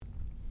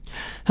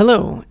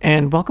Hello,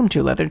 and welcome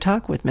to Leather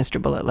Talk with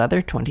Mr. Bullet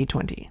Leather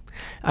 2020.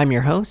 I'm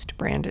your host,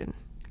 Brandon.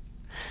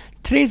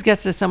 Today's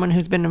guest is someone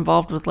who's been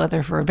involved with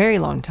leather for a very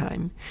long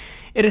time.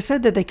 It is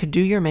said that they could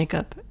do your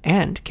makeup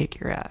and kick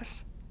your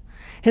ass.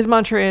 His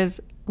mantra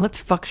is, let's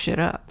fuck shit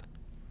up.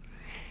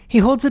 He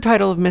holds the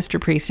title of Mr.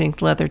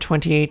 Precinct Leather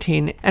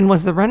 2018 and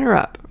was the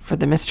runner-up for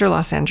the Mr.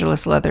 Los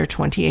Angeles Leather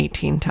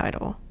 2018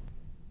 title.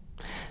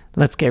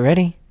 Let's get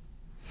ready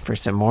for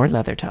some more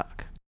Leather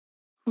Talk.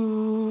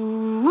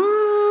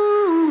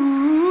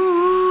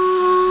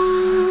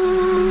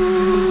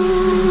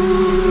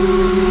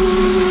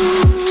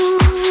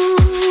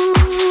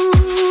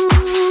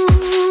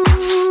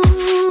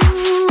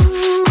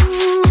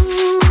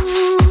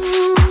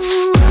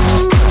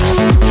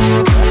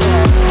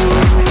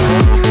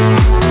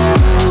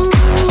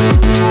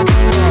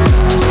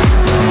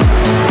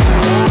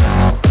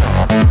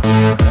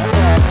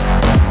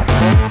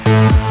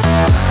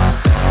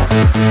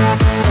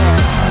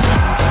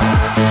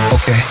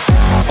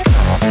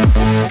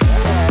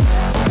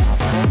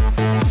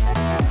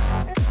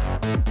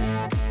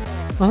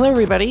 Well, hello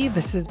everybody,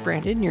 this is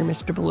Brandon, your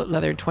Mr. Bullet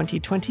Leather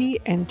 2020,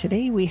 and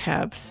today we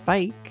have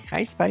Spike.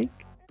 Hi, Spike.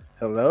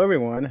 Hello,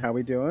 everyone. How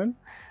we doing?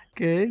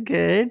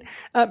 Good.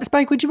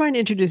 Spike, would you mind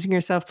introducing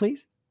yourself,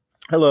 please?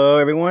 Hello,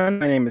 everyone.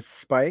 My name is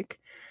Spike.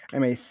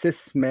 I'm a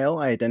cis male.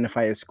 I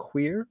identify as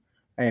queer.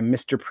 I am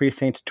Mr.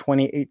 Precinct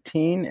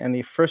 2018 and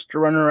the first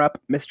runner-up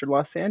Mr.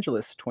 Los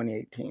Angeles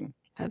 2018.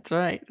 That's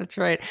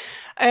right.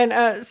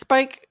 And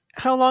Spike,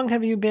 how long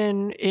have you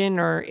been in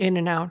or in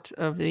and out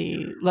of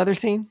the leather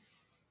scene?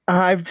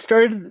 I've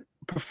started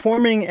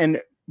performing and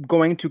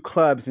going to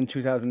clubs in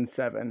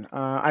 2007.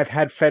 I've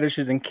had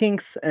fetishes and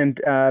kinks and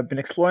been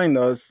exploring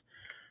those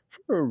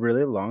for a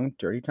really long,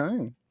 dirty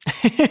time.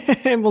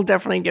 And we'll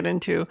definitely get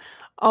into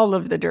all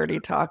of the dirty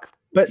talk.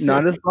 But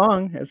not as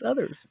long as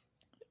others.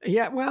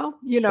 Yeah, well,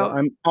 So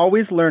I'm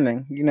always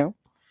learning.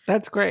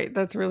 That's great.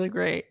 That's really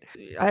great.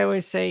 I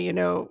always say, you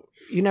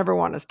never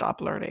want to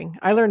stop learning.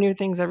 I learn new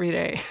things every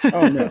day.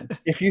 Oh, no.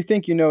 If you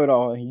think you know it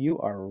all, you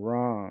are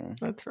wrong.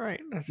 That's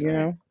right. You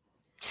know?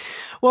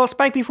 Well,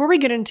 Spike, before we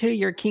get into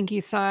your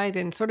kinky side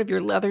and sort of your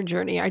leather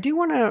journey, I do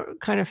want to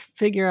kind of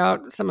figure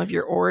out some of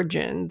your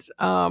origins.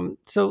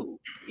 So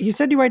you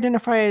said you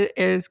identify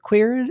as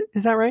queer.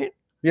 Is that right?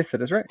 Yes,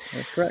 that is right.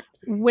 That's correct.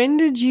 When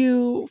did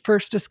you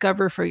first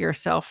discover for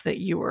yourself that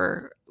you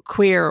were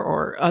queer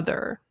or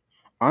other?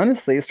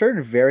 Honestly, it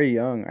started very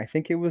young. I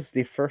think it was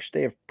the first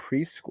day of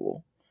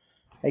preschool.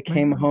 I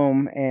came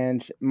home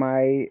and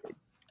my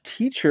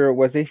teacher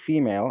was a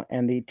female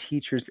and the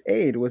teacher's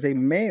aide was a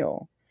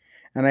male.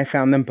 And I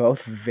found them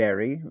both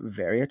very,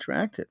 very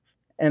attractive.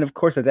 And of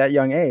course, at that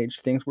young age,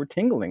 things were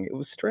tingling. It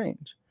was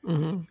strange.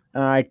 Mm-hmm.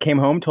 I came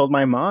home, told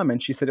my mom,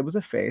 and she said it was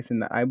a phase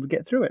and that I would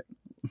get through it.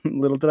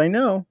 Little did I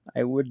know,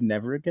 I would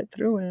never get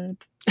through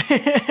it.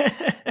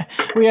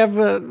 We have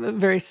a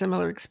very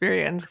similar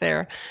experience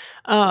there.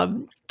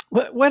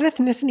 What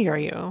ethnicity are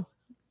you?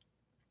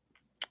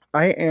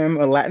 I am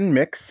a Latin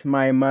mix.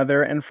 My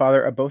mother and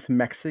father are both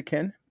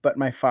Mexican, but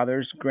my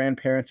father's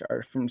grandparents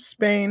are from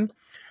Spain.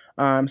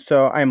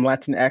 So I'm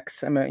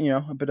Latinx. I'm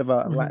a bit of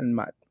a Latin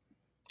mutt.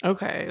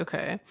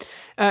 Okay.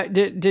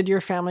 Did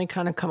your family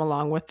kind of come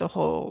along with the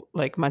whole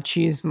like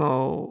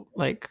machismo,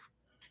 like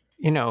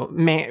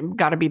man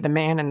got to be the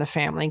man in the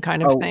family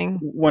kind of thing?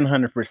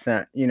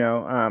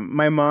 100%.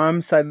 My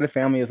mom's side of the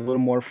family is a little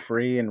more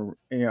free, and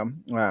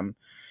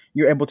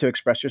you're able to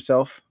express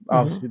yourself.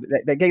 Obviously,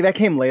 that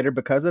came later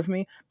because of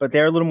me, but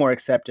they're a little more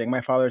accepting.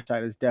 My father's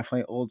side is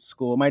definitely old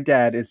school. My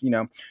dad is,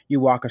 you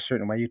walk a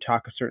certain way, you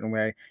talk a certain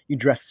way, you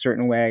dress a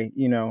certain way.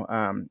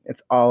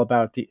 It's all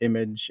about the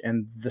image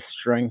and the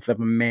strength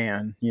of a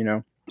man.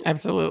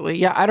 Absolutely.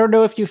 Yeah, I don't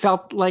know if you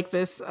felt like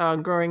this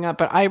growing up,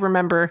 but I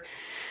remember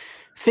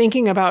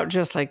thinking about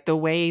just like the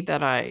way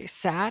that I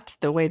sat,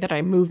 the way that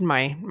I moved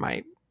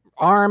my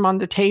arm on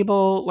the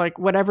table, like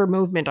whatever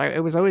movement, I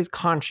was always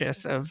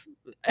conscious of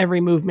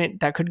every movement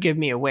that could give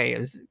me away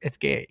as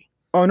gay.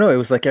 Oh no, it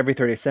was like every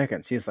 30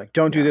 seconds. He's like,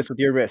 don't do this with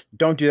your wrist.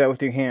 Don't do that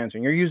with your hands.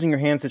 And you're using your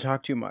hands to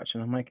talk too much.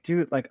 And I'm like,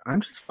 dude, like,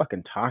 I'm just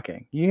fucking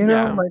talking.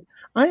 Yeah. Like,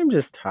 I'm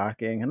just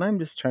talking and I'm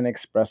just trying to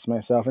express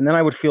myself. And then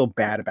I would feel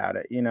bad about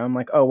it. I'm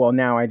like, oh, well,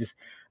 now I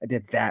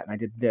did that and I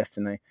did this.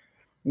 And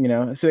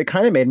so it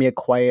kind of made me a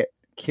quiet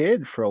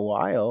kid for a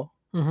while,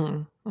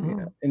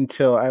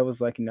 until I was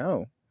like,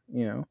 no,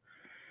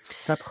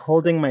 stop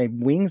holding my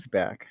wings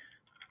back.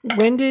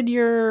 When did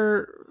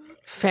your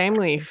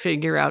family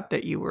figure out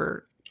that you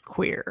were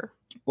queer?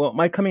 Well,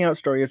 my coming out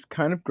story is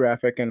kind of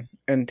graphic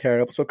and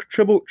terrible. So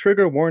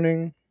trigger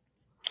warning.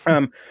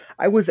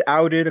 I was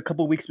outed a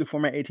couple weeks before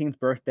my 18th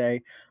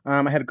birthday.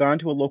 I had gone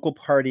to a local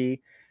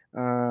party,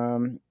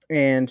 and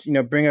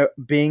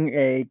being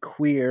a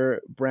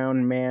queer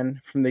brown man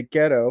from the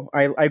ghetto.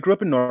 I grew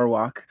up in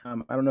Norwalk. I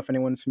don't know if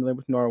anyone's familiar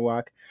with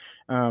Norwalk.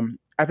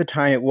 At the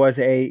time, it was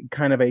a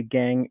kind of a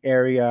gang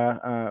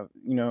area.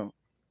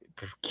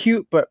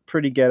 Cute but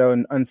pretty ghetto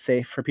and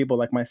unsafe for people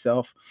like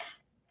myself.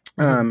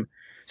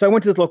 So I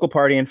went to this local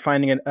party and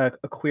finding a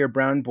queer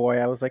brown boy,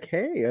 I was like,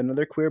 hey,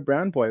 another queer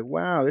brown boy.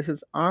 Wow, this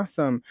is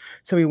awesome.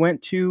 So we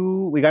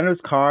got into his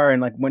car and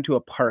like went to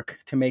a park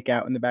to make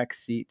out in the back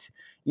seat.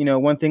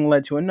 One thing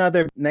led to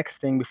another. Next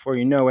thing, before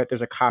you know it,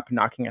 there's a cop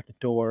knocking at the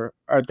door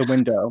or at the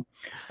window.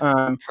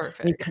 And he,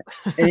 Perfect.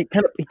 ki- and he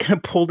kind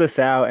of pulled us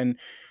out, and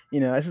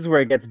this is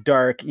where it gets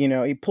dark.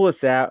 He pulled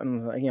us out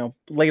and like,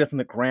 laid us on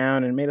the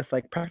ground and made us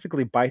like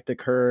practically bite the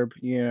curb.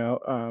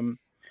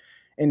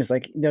 And it's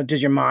like,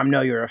 does your mom know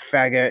you're a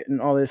faggot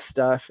and all this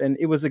stuff? And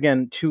it was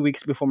again 2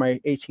 weeks before my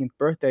 18th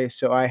birthday,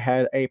 so I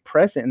had a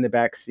present in the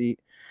back seat,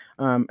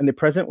 and the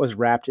present was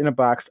wrapped in a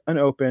box,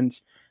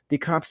 unopened. The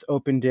cops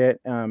opened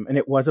it, and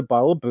it was a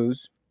bottle of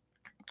booze.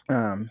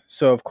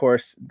 So of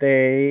course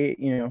they,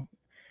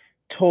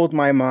 told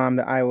my mom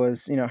that I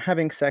was,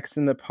 having sex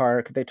in the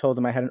park. They told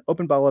them I had an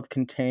open bottle of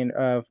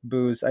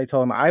booze. I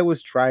told them I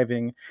was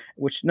driving,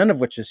 which none of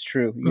which is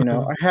true.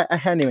 Mhm. I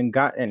hadn't even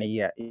got any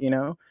yet.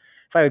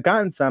 If I had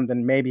gotten some,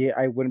 then maybe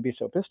I wouldn't be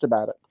so pissed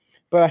about it.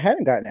 But I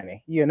hadn't gotten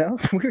any. We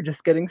were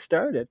just getting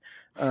started.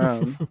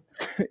 But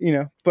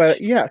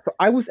yeah, so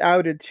I was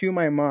outed to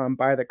my mom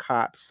by the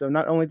cops. So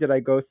not only did I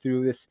go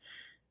through this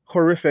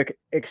horrific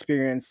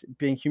experience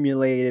being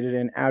humiliated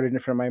and outed in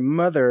front of my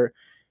mother,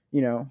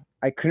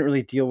 I couldn't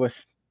really deal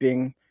with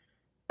being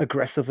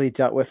aggressively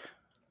dealt with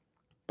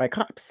by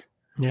cops.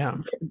 Yeah.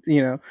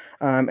 you know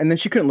and then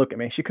she couldn't look at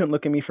me. She couldn't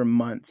look at me for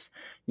months.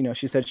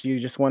 She said she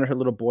just wanted her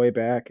little boy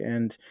back,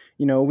 and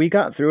we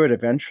got through it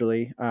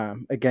eventually.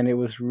 Again, it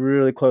was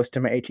really close to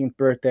my 18th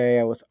birthday.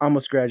 I was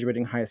almost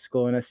graduating high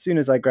school, and as soon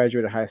as I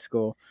graduated high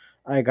school,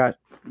 I got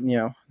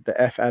the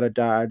F out of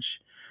Dodge.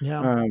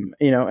 Yeah.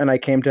 And I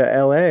came to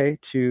LA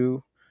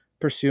to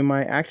pursue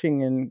my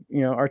acting and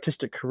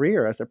artistic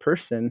career as a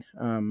person.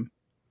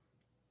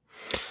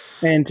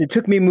 And it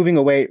took me moving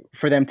away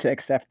for them to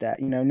accept that.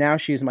 Now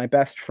she's my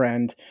best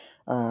friend.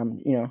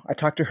 I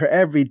talk to her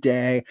every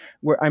day.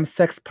 Where I'm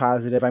sex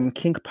positive, I'm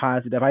kink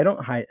positive. I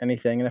don't hide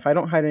anything, and if I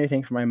don't hide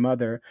anything from my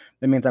mother,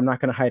 that means I'm not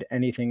going to hide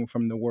anything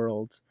from the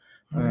world.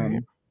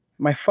 Right.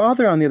 My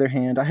father, on the other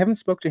hand, I haven't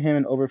spoke to him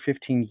in over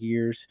 15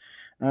 years.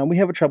 We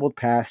have a troubled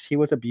past. He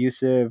was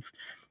abusive.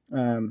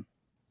 Um,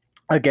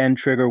 Again,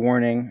 trigger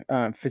warning,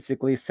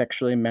 physically,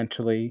 sexually,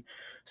 mentally.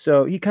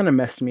 So he kind of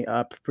messed me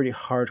up pretty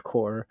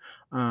hardcore.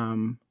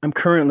 I'm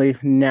currently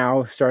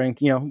now starting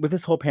to, with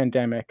this whole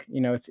pandemic,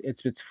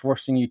 it's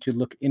forcing you to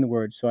look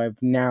inward. So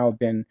I've now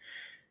been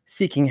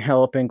seeking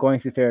help and going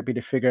through therapy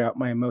to figure out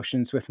my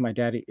emotions with my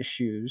daddy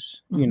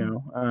issues.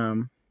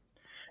 Mhm.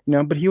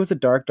 But he was a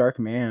dark, dark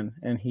man,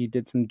 and he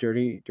did some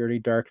dirty, dirty,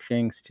 dark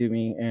things to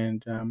me.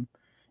 And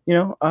you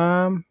know,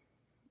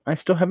 I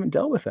still haven't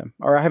dealt with him,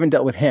 or I haven't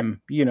dealt with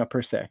him,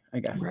 per se, I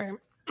guess. Right.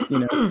 You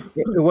know,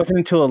 it wasn't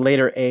until a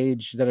later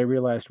age that I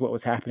realized what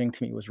was happening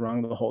to me was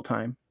wrong the whole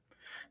time.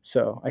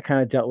 So I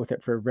kind of dealt with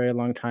it for a very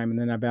long time. And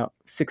then about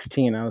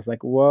 16, I was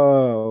like,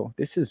 whoa,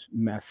 this is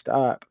messed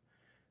up.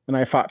 And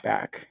I fought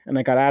back and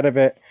I got out of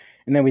it.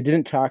 And then we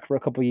didn't talk for a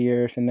couple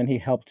years. And then he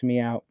helped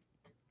me out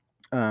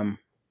um,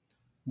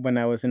 when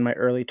I was in my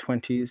early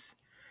 20s.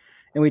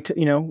 And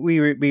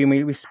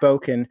we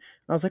spoke, and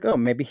I was like, oh,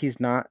 maybe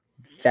he's not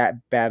that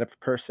bad of a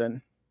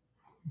person.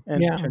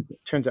 And Yeah.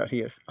 turns out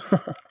he is.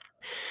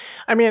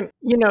 I mean,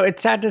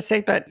 it's sad to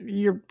say that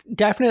you're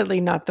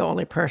definitely not the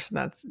only person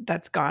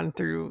that's gone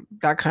through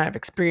that kind of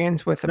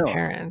experience with a No,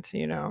 parent.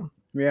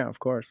 yeah, of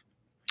course.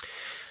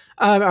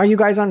 Are you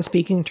guys on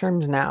speaking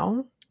terms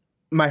now?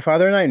 My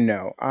father and I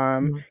know.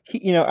 Mhm.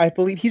 I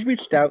believe he's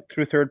reached out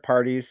through third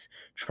parties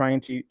trying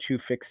to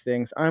fix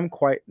things. I'm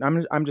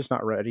just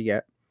not ready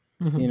yet.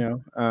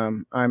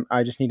 Mhm.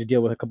 I just need to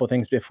deal with a couple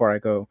things before I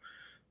go,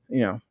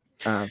 you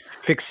know,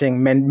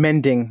 fixing,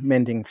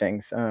 mending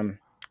things.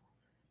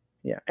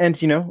 Yeah, and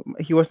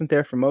he wasn't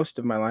there for most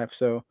of my life,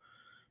 so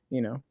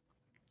you know.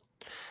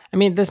 I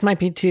mean, this might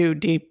be too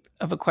deep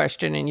of a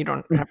question, and you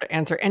don't have to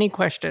answer any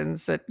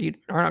questions that you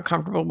are not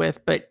comfortable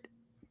with, but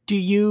do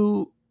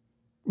you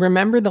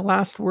remember the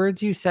last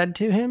words you said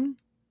to him?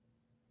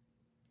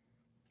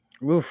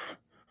 Oof.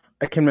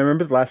 I can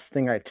remember the last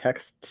thing I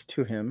texted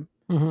to him.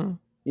 Mhm.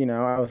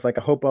 I was like,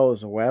 I hope all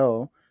is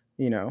well.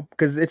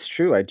 Because it's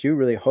true. I do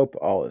really hope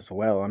all is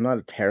well. I'm not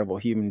a terrible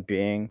human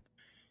being.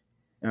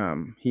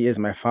 He is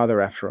my father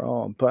after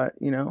all, but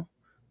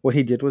what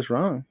he did was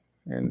wrong,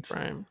 and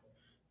Right.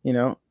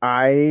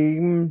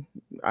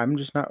 I'm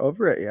just not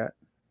over it yet.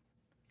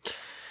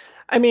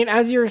 I mean,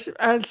 as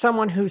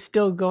someone who's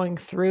still going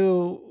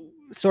through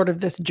sort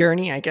of this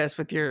journey, I guess,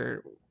 with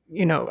your,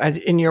 as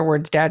in your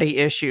words, daddy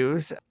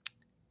issues,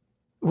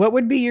 what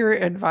would be your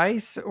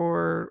advice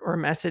or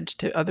message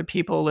to other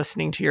people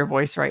listening to your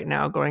voice right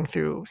now going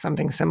through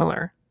something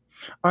similar?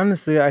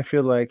 Honestly, I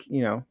feel like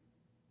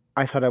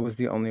I thought I was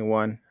the only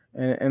one,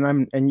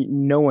 and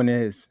no one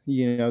is.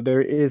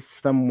 There is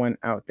someone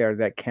out there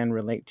that can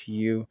relate to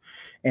you,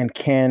 and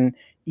can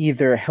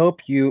either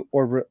help you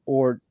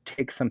or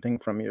take something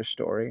from your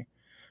story.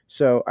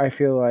 So I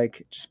feel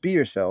like just be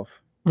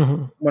yourself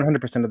Mhm.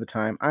 100% of the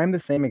time. I'm the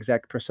same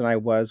exact person I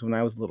was when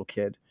I was a little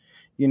kid.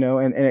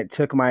 and it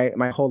took my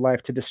whole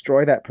life to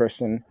destroy that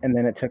person, and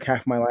then it took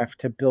half my life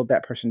to build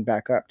that person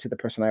back up to the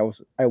person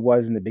I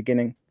was in the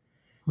beginning,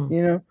 Hmm.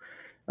 you know.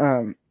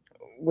 Um,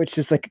 which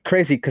is like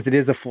crazy because it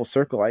is a full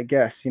circle, I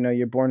guess.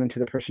 You're born into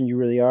the person you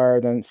really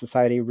are, then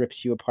society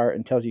rips you apart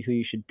and tells you who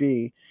you should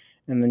be,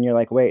 and then you're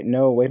like, wait,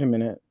 no, wait a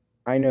minute.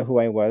 I know who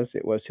I was.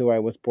 It was who I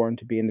was born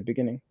to be in the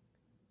beginning.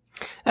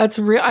 That's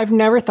real. I've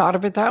never thought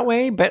of it that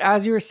way, but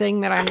as you were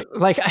saying that, I'm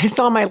like, I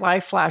saw my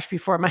life flash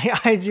before my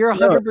eyes. You're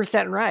No,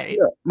 100% right.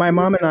 yeah. My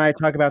mom and I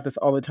talk about this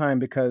all the time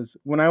because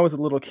when I was a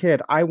little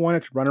kid, I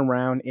wanted to run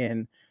around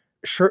in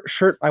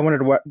shirt. I wanted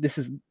to wear. This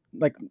is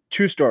like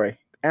true story.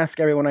 Ask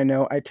everyone I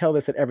know. I tell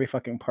this at every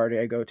fucking party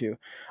I go to.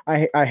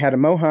 I had a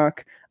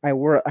mohawk. I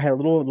had a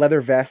little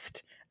leather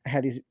vest. I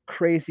had these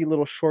crazy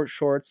little short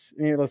shorts.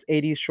 Those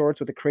 '80s shorts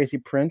with the crazy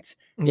print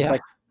Yeah.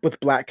 with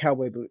black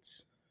cowboy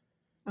boots.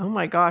 Oh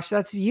my gosh,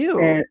 that's you.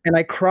 And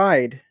I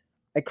cried.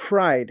 I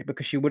cried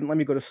because she wouldn't let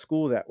me go to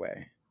school that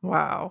way.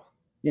 Wow.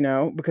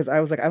 Because I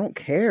was like, I don't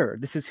care.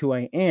 This is who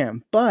I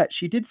am. But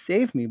she did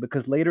save me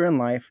because later in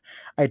life,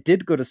 I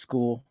did go to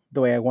school the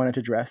way I wanted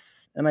to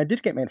dress, and I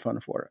did get made fun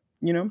of for it.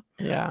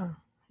 Yeah.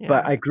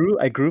 But Yeah.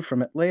 I grew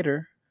from it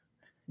later.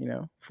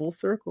 Full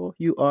circle.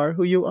 You are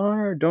who you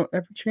are. Don't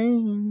ever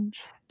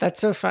change. That's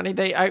so funny.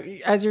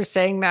 As you're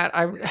saying that,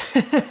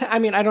 I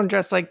mean, I don't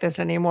dress like this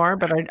anymore,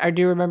 but I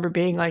do remember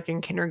being like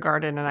in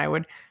kindergarten and I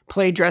would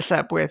play dress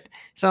up with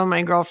some of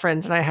my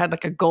girlfriends and I had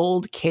like a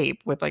gold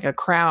cape with like a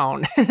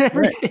crown and Right.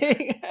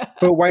 everything.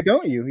 But why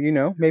don't you?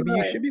 Maybe you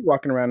Right. should be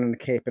walking around in a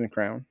cape and a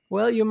crown.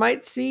 Well, you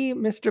might see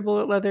Mr.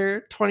 Bullet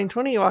Leather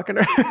 2020 walking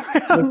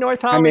Let's, around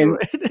North I mean,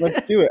 Hollywood.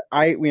 let's do it.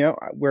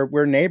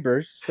 We're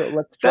neighbors, so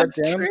let's trot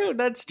That's down true.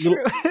 That's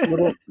little true.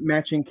 little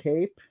matching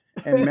cape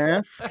and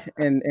mask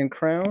and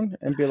crown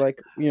and be like,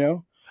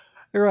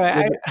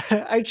 Right.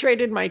 we're I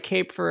traded my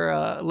cape for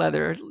a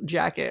leather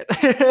jacket.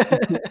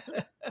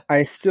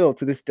 I still,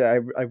 to this day,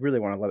 I really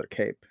want a leather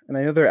cape, and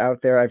I know they're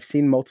out there. I've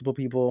seen multiple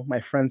people. My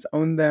friends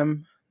own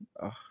them.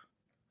 Oh,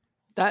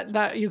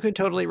 That you could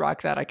totally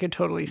rock that. I could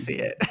totally see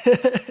mhm.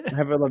 it. I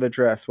have a leather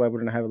dress. Why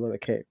wouldn't I have a leather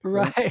cape?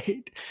 Right?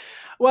 Right.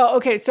 Well,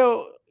 okay,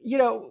 so,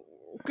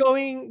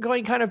 going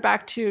kind of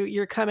back to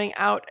your coming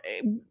out,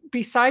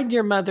 besides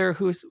your mother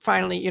who's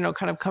finally,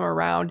 kind of come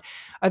around,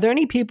 are there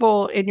any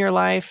people in your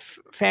life,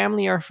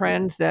 family or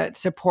friends that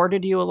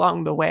supported you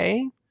along the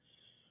way?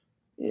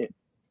 It,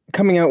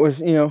 coming out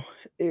was,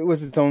 it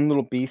was its own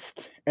little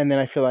beast, and then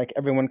I feel like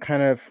everyone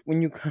kind of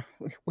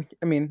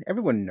I mean,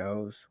 everyone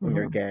knows when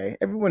you're Mhm. gay.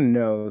 Everyone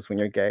knows when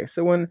you're gay.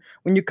 So when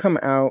you come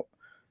out,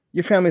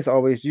 your family's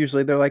always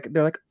usually they're like,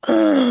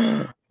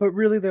 but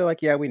really they're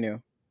like, yeah, we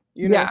knew.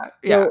 You know? Yeah,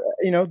 yeah.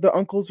 So, the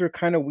uncles are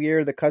kind of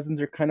weird, the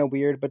cousins are kind of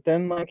weird, but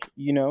then like,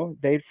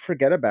 they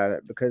forget about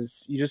it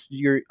because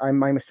I'm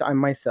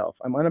myself.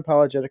 I'm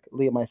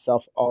unapologetically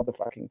myself all the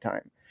fucking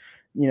time.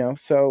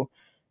 So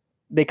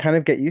they kind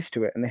of get used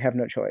to it and they have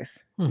no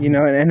choice.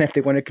 Mhm. And if they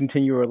want to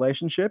continue a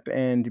relationship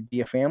and be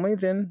a family,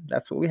 then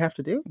that's what we have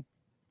to do.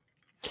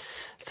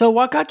 So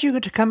what got you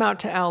to come out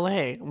to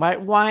LA? Why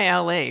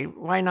LA?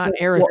 Why not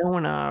Well,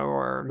 Arizona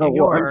or New well,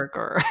 York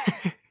or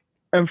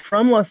I'm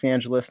from Los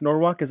Angeles.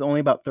 Norwalk is only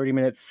about 30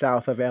 minutes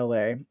south of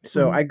LA.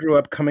 So Mhm. I grew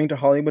up coming to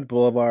Hollywood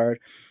Boulevard,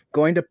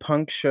 going to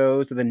punk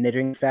shows at the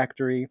Knitting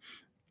Factory.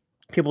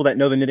 People that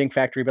know the Knitting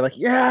Factory be like,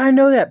 "Yeah, I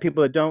know that."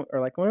 People that don't are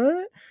like,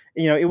 "What?"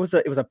 It was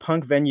a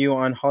punk venue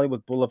on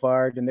Hollywood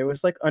Boulevard, and there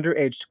was like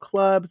underage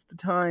clubs at the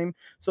time.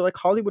 So like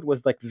Hollywood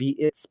was like the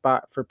it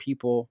spot for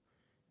people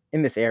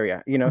in this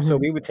area. So Mhm.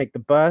 we would take the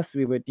bus,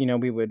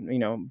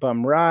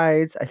 bum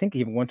rides. I think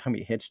even one time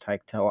we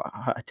hitchhiked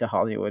to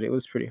Hollywood. It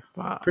was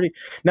Wow. pretty.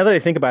 Now that I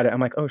think about it,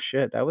 I'm like, oh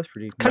shit, that was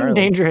pretty It's kind of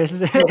gnarly.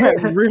 dangerous. Yeah,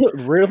 really,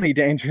 really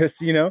dangerous.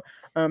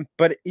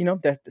 But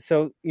that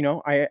so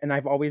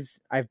I've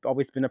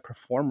always been a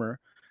performer,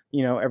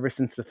 ever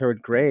since the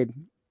third grade.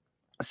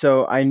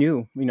 So I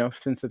knew,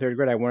 since the third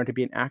grade, I wanted to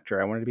be an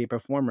actor. I wanted to be a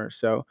performer.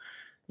 So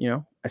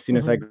as soon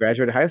as I Mhm.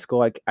 graduated high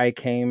school, I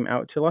came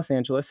out to Los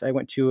Angeles. I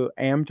went to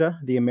AMDA,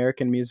 the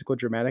American Musical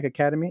Dramatic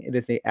Academy. It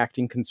is a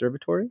acting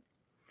conservatory.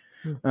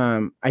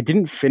 Hmm. I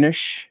didn't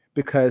finish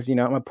because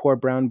I'm a poor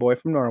brown boy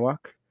from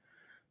Norwalk.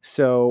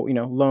 So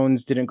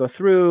loans didn't go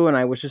through, and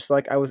I was just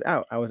like I was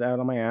out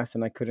on my ass,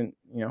 and I couldn't.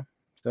 So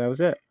that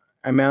was it.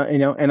 I'm out.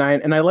 And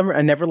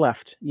I never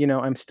left.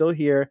 I'm still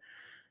here.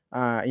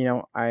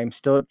 I'm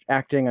still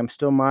acting, I'm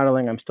still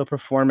modeling, I'm still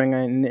performing,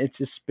 and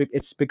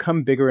it's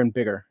become bigger and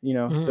bigger.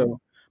 Mhm. So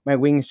my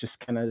wings just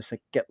kind of just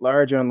like get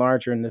larger and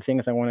larger in the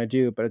things I want to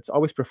do, but it's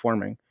always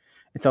performing.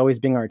 It's always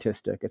being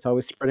artistic. It's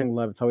always spreading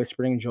love. It's always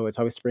spreading joy. It's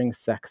always spreading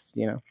sex.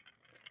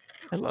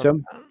 I love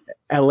So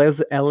that.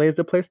 LA's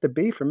the place to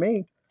be for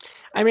me.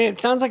 I mean, it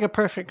sounds like a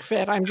perfect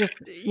fit. I'm just,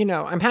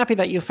 I'm happy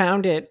that you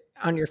found it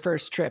on your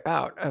first trip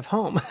out of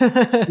home.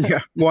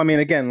 Yeah. Well, I mean,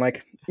 again,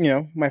 like,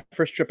 my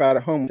first trip out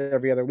of home was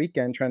every other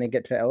weekend trying to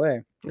get to LA.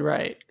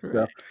 Right, So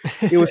right.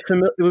 it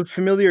was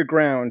familiar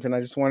ground, and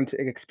I just wanted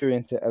to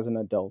experience it as an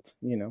adult.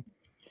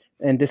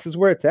 And this is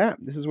where it's at.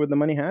 This is where the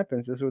money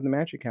happens. This is where the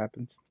magic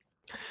happens.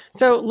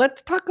 So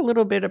let's talk a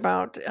little bit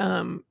about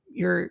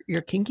your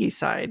kinky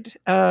side.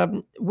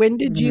 When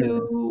did Mm,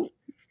 you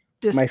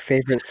my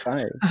favorite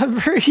side.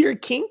 discover your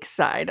kink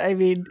side? I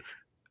mean,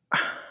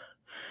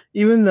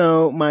 Even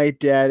though my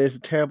dad is a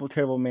terrible,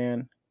 terrible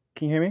man.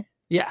 Can you hear me?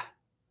 yeah.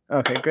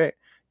 Okay, great.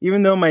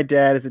 Even though my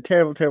dad is a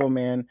terrible, terrible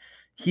man,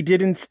 he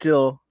did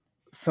instill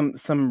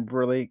some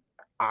really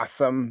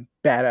awesome,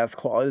 badass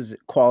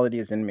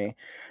qualities in me.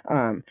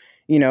 Um,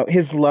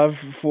 his love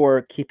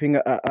for keeping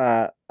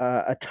a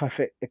tough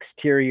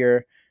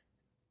exterior,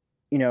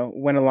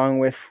 went along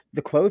with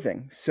the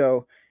clothing.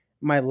 So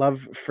my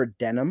love for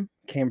denim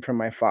came from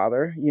my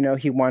father.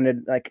 He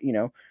wanted like,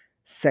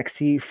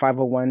 sexy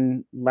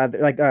 501 leather,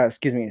 like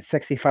excuse me,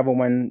 sexy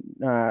 501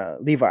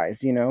 Levi's,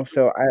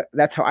 So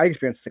that's how I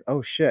experienced it. Like,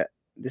 oh shit,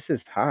 this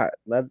is hot.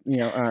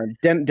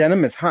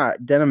 Denim is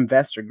hot. Denim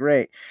vests are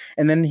great.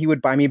 And then he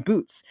would buy me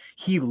boots.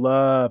 He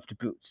loved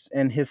boots,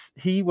 and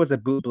he was a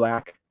boot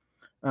black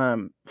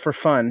for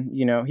fun.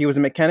 He was a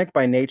mechanic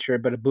by nature,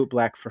 but a boot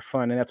black for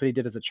fun, and that's what he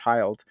did as a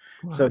child.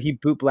 So Wow. he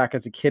boot black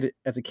as a kid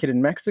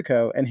in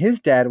Mexico, and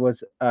his dad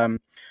was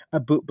a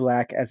boot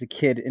black as a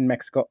kid in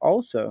Mexico.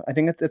 Also, I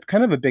think it's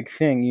kind of a big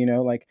thing.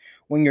 Like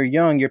when you're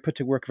young, you're put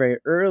to work very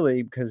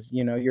early because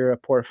you're a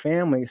poor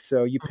family,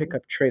 so you pick Mhm.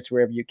 up traits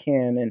wherever you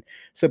can, and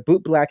so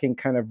boot blacking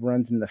kind of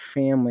runs in the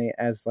family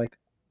as like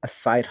a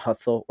side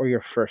hustle or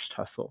your first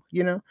hustle.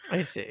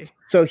 I see.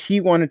 So he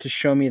wanted to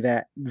show me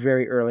that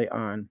very early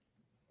on,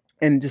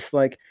 and just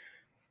like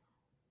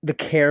the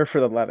care for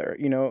the leather.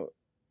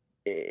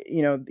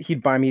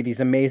 He'd buy me these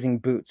amazing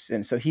boots,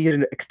 and so he had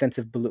an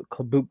extensive boot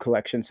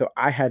collection. So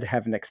I had to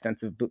have an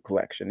extensive boot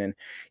collection, and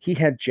he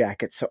had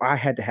jackets, so I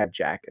had to have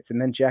jackets,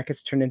 and then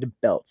jackets turned into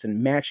belts,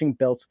 and matching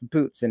belts with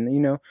boots,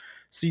 and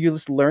so you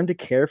just learn to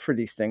care for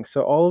these things.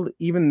 So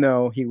even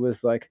though he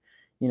was like,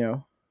 you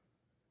know,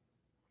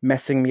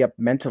 messing me up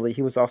mentally,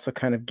 he was also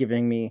kind of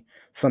giving me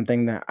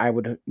something that I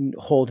would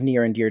hold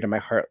near and dear to my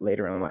heart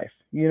later in life.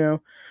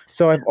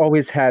 So I've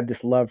always had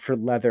this love for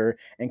leather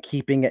and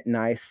keeping it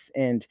nice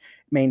and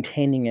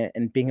maintaining it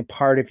and being a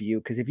part of you.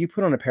 Because if you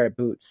put on a pair of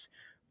boots,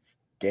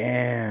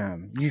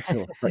 damn, you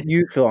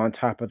feel on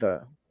top of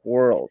the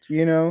world.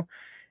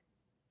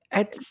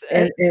 It's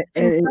in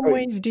And some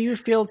ways, do you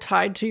feel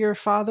tied to your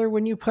father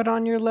when you put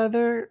on your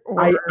leather,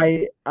 or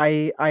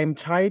I'm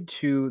tied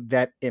to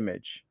that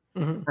image.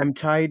 Mhm. I'm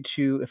tied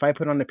to, if I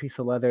put on a piece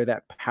of leather,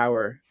 that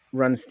power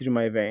runs through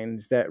my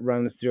veins, that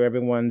runs through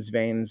everyone's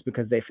veins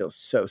because they feel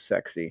so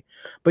sexy.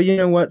 But you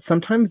know what?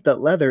 Sometimes that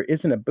leather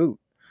isn't a boot.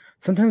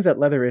 Sometimes that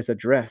leather is a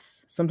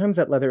dress. Sometimes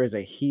that leather is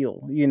a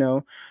heel.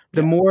 The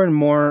Yeah. more and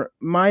more,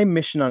 my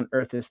mission on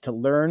earth is to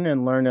learn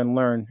and learn and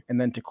learn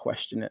and then to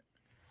question it.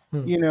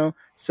 Hmm.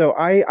 So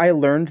I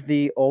learned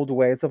the old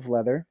ways of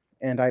leather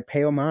and I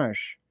pay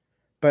homage.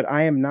 But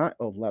I am not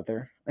old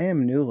leather. I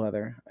am new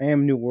leather. I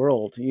am new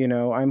world.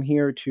 I'm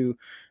here to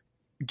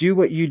do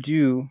what you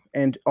do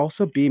and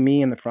also be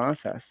me in the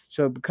process.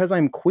 So because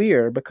I'm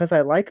queer, because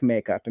I like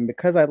makeup and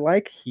because I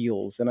like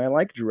heels and I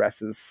like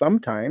dresses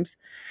sometimes,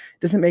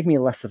 doesn't make me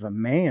less of a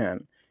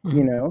man,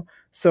 you Mhm. know?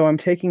 So I'm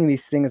taking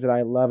these things that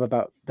I love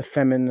about the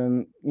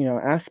feminine,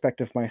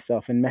 aspect of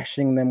myself and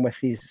meshing them with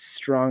these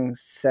strong,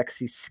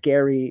 sexy,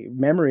 scary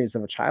memories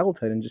of a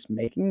childhood and just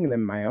making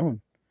them my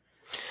own.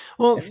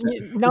 Well, If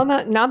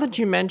now that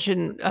you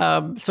mention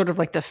sort of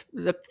like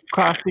the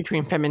cross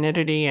between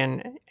femininity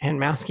and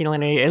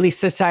masculinity, at least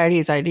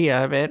society's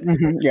idea of it,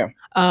 Yeah.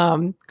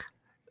 um,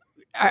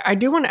 I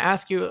do want to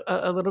ask you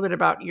a little bit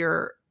about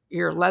your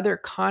leather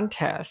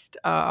contest,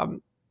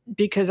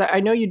 because I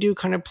know you do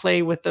kind of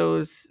play with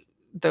those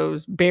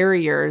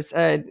barriers.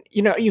 I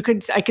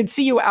could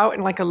see you out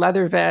in like a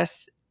leather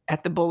vest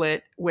at the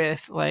Bullet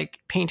with like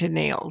painted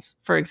nails,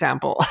 for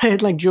example,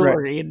 and like Right.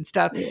 jewelry and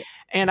stuff. Yeah.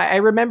 And I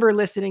remember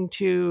listening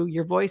to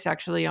your voice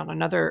actually on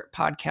another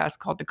podcast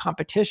called The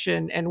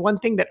Competition. And one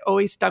thing that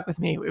always stuck with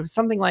me, it was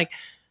something like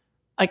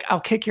I'll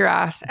kick your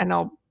ass and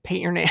I'll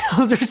paint your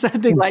nails or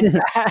something like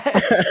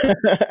that.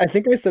 I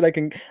think I said I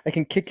can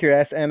kick your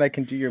ass and I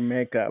can do your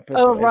makeup.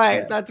 That's Oh, what I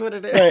right, said. that's what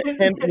it Right.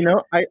 And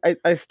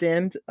is. I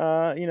stand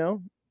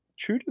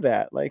true to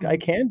that. Like I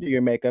Mhm, can do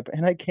your makeup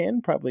and I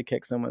can probably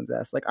kick someone's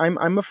ass. Like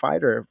I'm a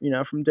fighter,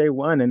 from day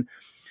one. And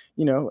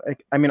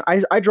like, I mean,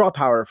 I draw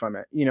power from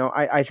it.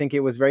 I think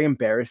it was very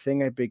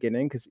embarrassing at the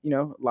beginning because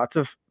lots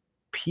of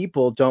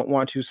people don't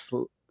want to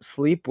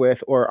sleep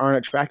with or aren't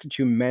attracted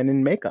to men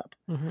in makeup,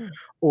 mhm.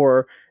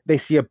 or they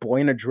see a boy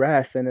in a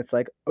dress and it's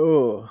like,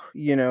 oh,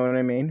 you know what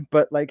I mean?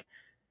 But like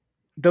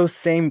those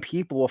same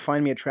people will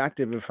find me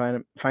attractive if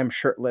I'm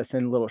shirtless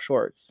and little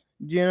shorts,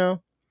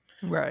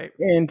 Right.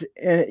 and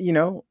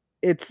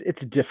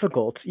it's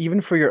difficult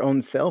even for your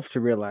own self to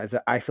realize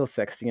that I feel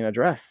sexy in a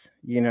dress.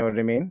 You know what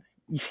I mean?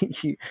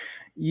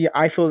 Yeah,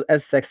 I feel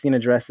as sexy in a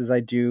dress as I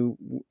do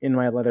in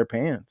my leather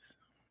pants.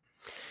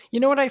 You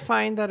know what I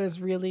find that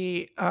is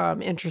really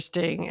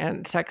interesting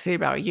and sexy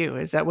about you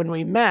is that when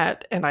we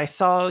met and I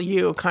saw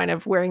you kind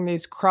of wearing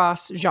these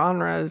cross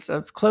genres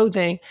of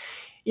clothing,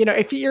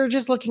 if you're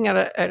just looking at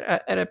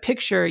a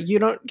picture, you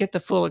don't get the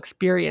full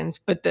experience.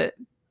 But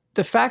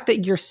the fact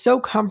that you're so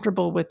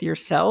comfortable with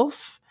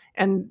yourself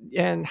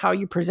and how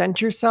you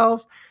present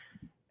yourself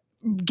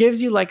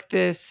gives you like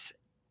this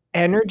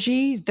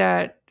energy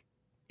that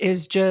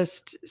is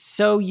just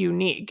so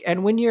unique.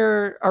 And when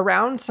you're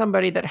around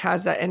somebody that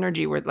has that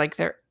energy where like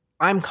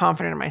I'm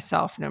confident in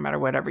myself no matter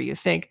whatever you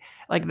think,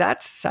 like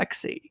that's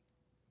sexy.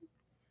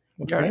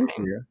 Well, You know what thank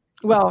I mean? you.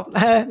 Well,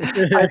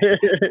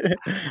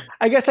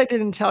 I guess I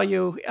didn't tell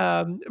you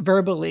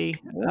verbally,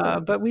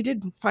 Well, but we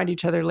did find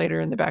each other later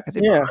in the back of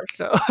the bar. yeah,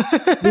 So,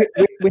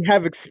 we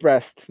have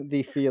expressed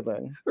the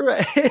feeling.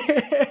 right.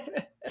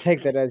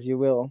 Take that as you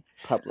will,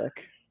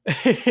 public.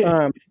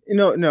 No,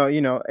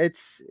 it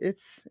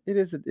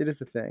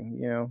is a thing,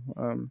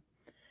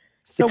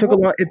 So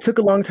what? it took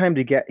a long time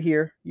to get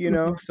here,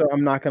 Mhm. so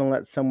I'm not gonna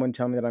let someone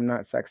tell me that I'm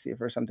not sexy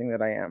for something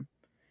that I am.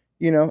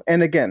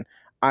 And again,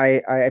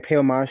 I pay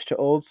homage to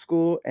old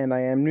school and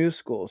I am new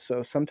school,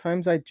 so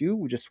sometimes I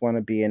do just want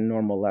to be in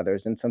normal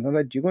leathers and sometimes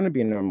I do want to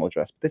be in normal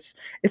dress, but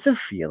it's a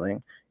feeling.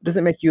 It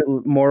doesn't make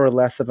you more or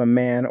less of a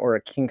man or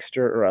a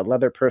kinkster or a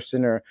leather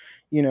person, or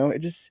it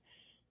just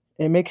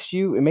it makes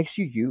you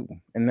you,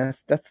 and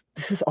that's this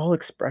is all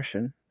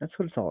expression. That's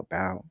what it's all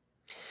about.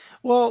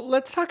 Well,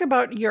 let's talk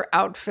about your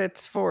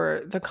outfits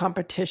for the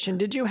competition.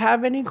 Did you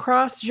have any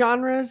cross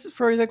genres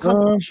for the Um,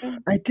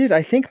 competition? I did.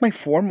 I think my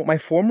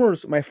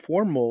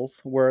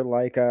formals were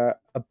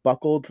a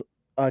buckled,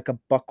 like a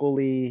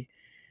buckly,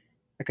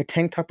 like a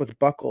tank top with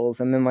buckles,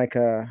 and then like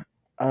a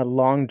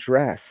long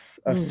dress,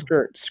 a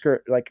Mm,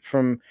 skirt, like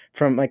from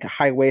like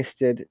high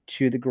waisted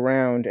to the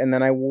ground, and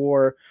then I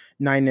wore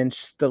 9-inch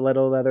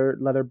stiletto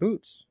leather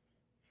boots.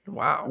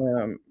 wow.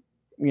 Um,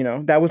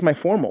 that was my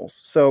formals.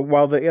 So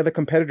while the other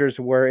competitors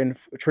were in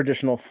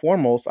traditional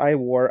formals, I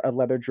wore a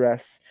leather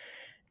dress.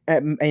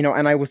 And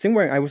I was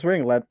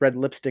wearing red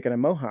lipstick and a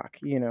mohawk.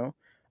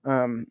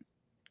 Um,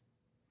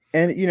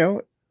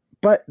 and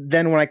but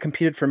then when I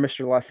competed for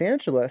Mr. Los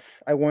Angeles,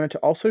 I wanted to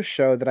also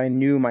show that I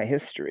knew my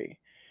history.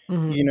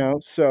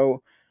 Mhm.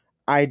 So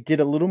I did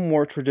a little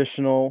more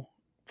traditional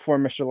for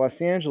Mr.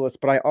 Los Angeles,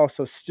 but I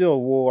also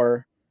still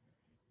wore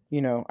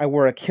I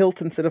wore a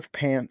kilt instead of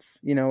pants.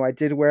 I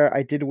did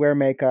wear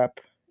makeup,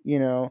 you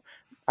know.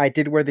 I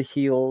did wear the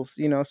heels,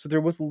 so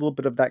there was a little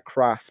bit of that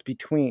cross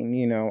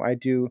between, I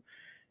do,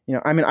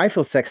 I mean, I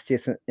feel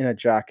sexiest in a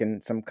jock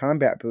and some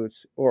combat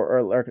boots,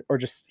 or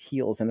just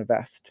heels and a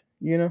vest.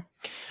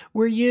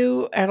 Were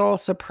you at all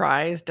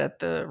surprised at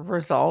the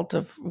result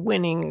of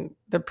winning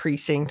the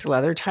precinct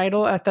leather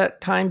title at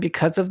that time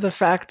because of the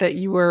fact that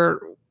you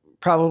were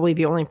probably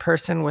the only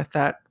person with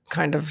that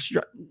kind of,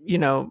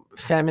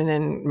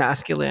 feminine,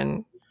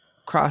 masculine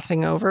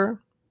crossing over?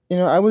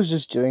 I was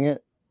just doing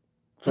it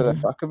for the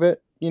Mhm. fuck of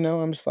it.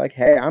 I'm just like,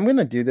 hey, I'm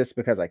gonna do this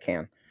because I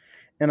can.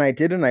 And I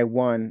did, and I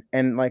won.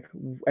 And like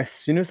as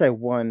soon as I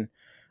won,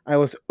 I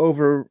was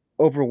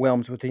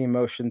overwhelmed with the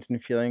emotions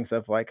and feelings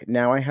of like,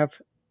 now I have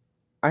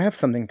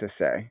something to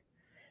say.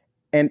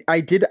 And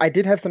I did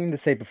have something to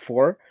say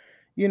before,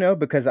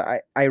 because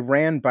I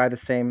ran by the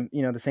same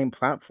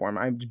platform.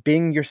 I'm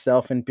being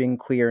yourself and being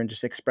queer and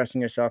just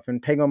expressing yourself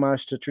and paying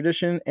homage to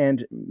tradition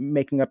and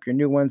making up your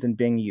new ones and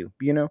being you.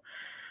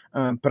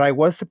 But I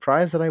was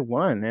surprised that I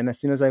won. And as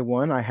soon as I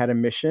won, I had a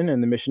mission,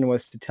 and the mission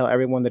was to tell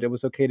everyone that it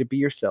was okay to be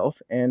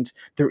yourself, and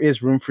there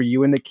is room for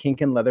you in the kink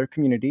and leather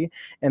community,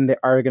 and there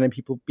are going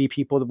to be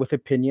people with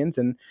opinions,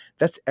 and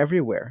that's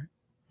everywhere,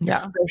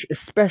 Yeah.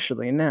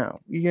 especially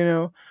now.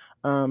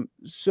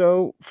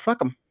 So fuck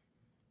them.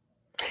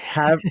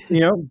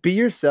 Be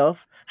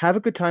yourself, have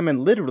a good time, and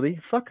literally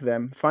fuck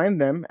them.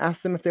 Find them,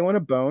 ask them if they want to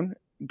bone,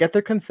 get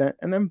their consent,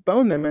 and then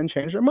bone them and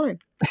change their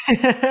mind.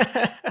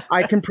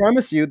 I can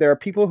promise you there are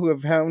people who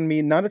have found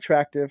me not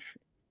attractive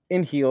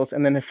in heels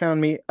and then have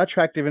found me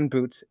attractive in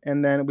boots,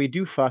 and then we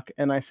do fuck,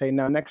 and I say,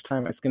 now next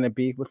time it's gonna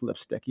be with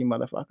lipstick, you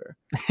motherfucker.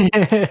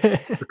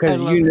 I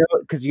love it.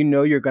 Because you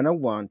know you're gonna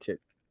want it.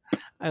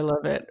 I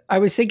love it. I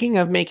was thinking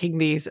of making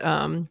these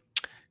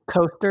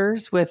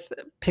coasters with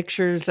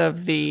pictures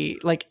of the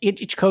like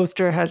each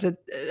coaster has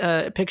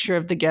a picture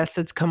of the guest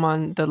that's come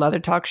on the Leather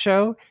Talk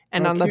show,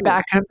 and Oh, on the cute.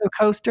 back of the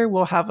coaster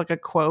we'll have like a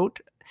quote,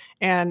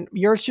 and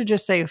yours should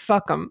just say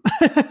 "fuck them."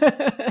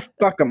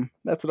 Fuck them.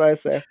 That's what I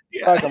say.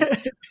 Yeah. Fuck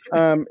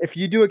them. If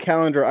you do a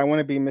calendar, I want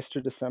to be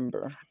Mr.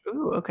 December.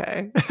 Ooh,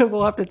 okay.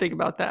 We'll have to think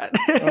about that.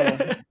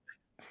 Oh,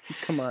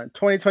 come on.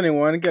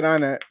 2021, get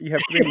on it. You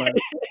have 3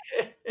 months.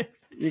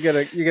 You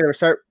gotta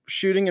start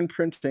shooting and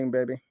printing,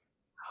 baby.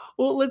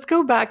 Well, let's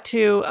go back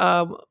to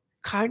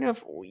kind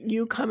of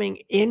you coming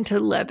into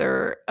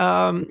leather.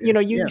 Okay.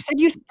 You Yeah. said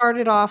you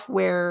started off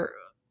where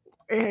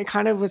it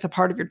kind of was a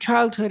part of your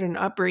childhood and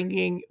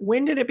upbringing.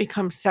 When did it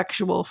become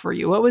sexual for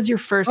you? What was your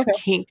first Okay.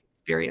 kink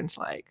experience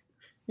like?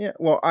 Yeah,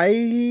 well,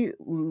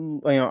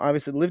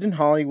 obviously lived in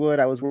Hollywood.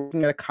 I was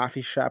working at a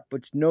coffee shop,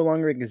 which no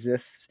longer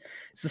exists.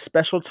 It's a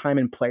special time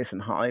and place in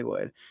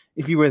Hollywood.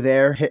 If you were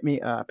there, hit me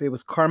up. It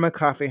was Karma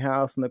Coffee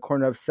House in the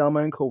corner of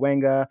Selma and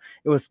Cahuenga.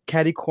 It was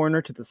catty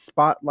corner to the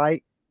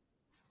Spotlight.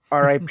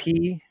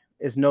 RIP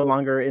is no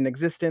longer in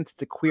existence.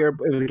 It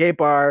was a gay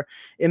bar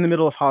in the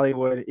middle of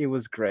Hollywood. It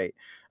was great.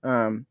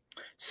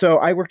 So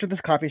I worked at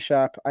this coffee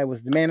shop. I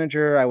was the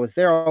manager. I was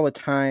there all the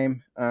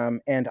time,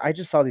 and I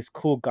just saw these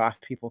cool goth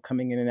people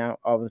coming in and out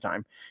all the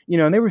time.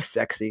 And they were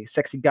sexy,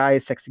 sexy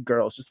guys, sexy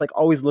girls, just like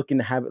always looking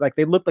to have like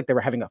they looked like they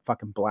were having a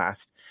fucking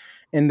blast.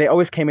 And they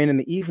always came in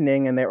the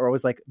evening, and they were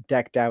always like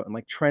decked out in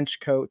like trench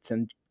coats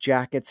and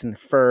jackets and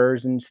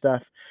furs and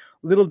stuff.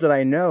 Little did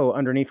I know,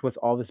 underneath was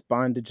all this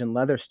bondage and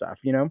leather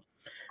stuff.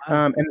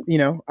 Wow.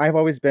 And I've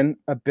always been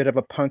a bit of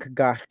a punk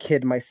goth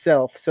kid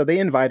myself. So they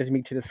invited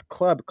me to this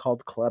club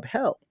called Club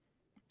Hell.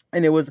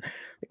 And it was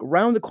like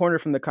around the corner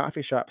from the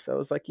coffee shop. So I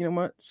was like, you know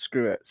what?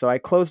 Screw it. So I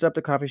closed up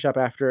the coffee shop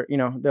after,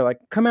 they're like,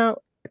 come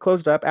out. I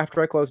closed up.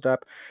 After I closed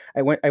up,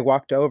 I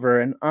walked over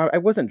and I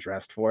wasn't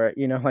dressed for it.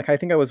 Like I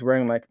think I was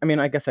wearing like, I mean,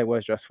 I guess I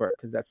was dressed for it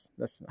because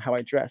that's how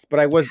I dress. But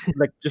I was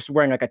like just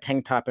wearing like a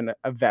tank top and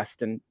a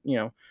vest and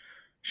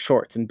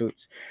shorts and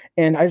boots.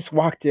 And I just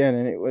walked in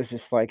and it was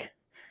just like,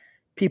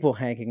 people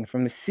hanging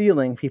from the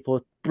ceiling,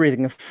 people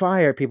breathing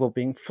fire, people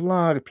being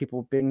flogged,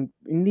 people being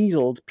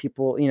needled,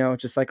 people,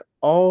 just like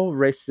all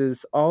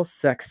races, all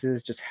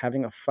sexes, just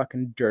having a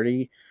fucking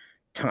dirty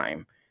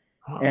time.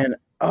 Wow. And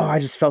I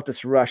just felt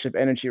this rush of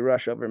energy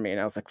rush over me. And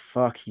I was like,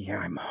 fuck yeah,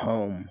 I'm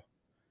home.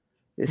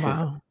 This is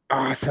Wow.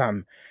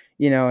 awesome.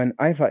 And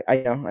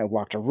I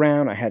walked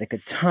around, I had a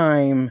good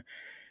time.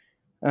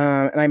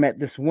 And I met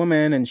this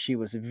woman, and she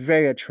was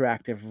very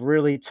attractive,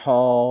 really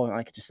tall,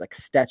 like just like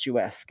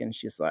statuesque. And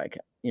she's like,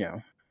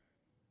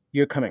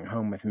 you're coming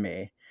home with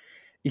me.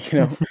 You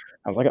know,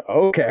 I was like,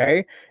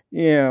 okay.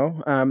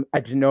 I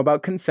didn't know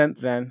about consent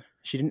then.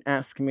 She didn't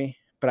ask me,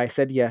 but I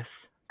said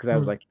yes because I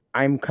was Mm. like,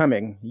 I'm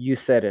coming. You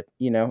said it.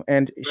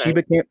 And she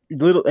Right.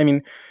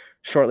 became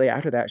shortly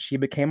after that, she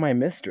became my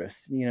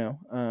mistress.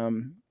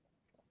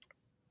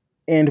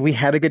 And we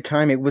had a good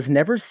time. It was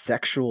never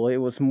sexual. It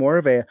was more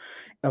of a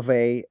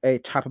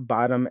top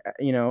bottom,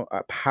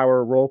 a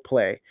power role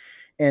play.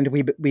 And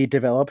we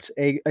developed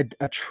a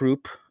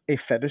troupe, a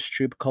fetish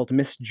troupe called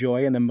Miss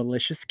Joy and the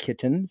Malicious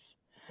Kittens.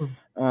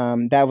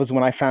 Mm. That was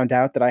when I found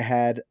out that I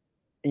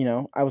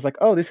was like,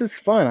 oh, this is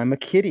fun. I'm a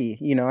kitty.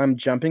 I'm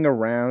jumping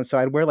around. So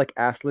I'd wear like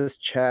assless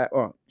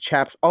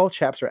chaps. All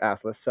chaps are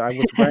assless. So I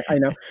was wearing,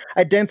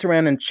 I'd dance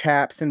around in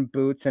chaps and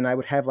boots, and I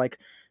would have like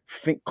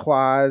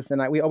claws,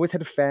 and we always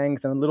had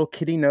fangs and a little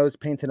kitty nose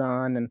painted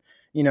on, and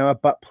a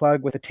butt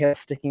plug with a tail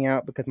sticking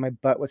out because my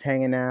butt was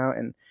hanging out,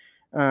 and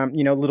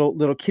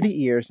little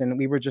kitty ears, and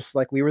we were just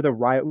like we were the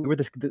riot, we were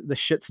the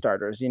shit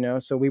starters.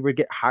 So we would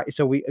get high,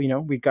 so we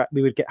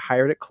would get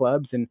hired at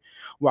clubs and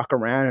walk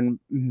around and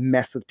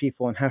mess with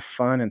people and have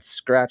fun and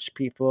scratch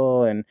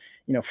people and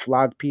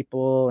flog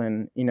people,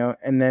 and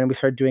then we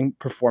started doing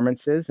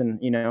performances,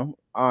 and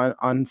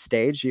on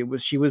stage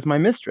she was my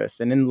mistress,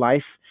 and in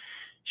life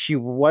she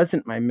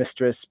wasn't my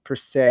mistress per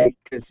se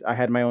because I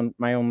had my own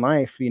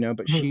life,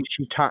 but Mhm.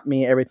 she taught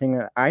me everything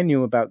that I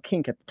knew about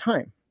kink at the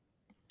time.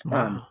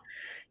 um Wow.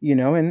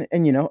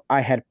 and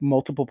I had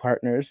multiple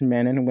partners,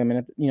 men and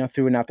women,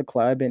 throughout the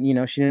club,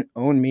 and she didn't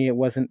own me. It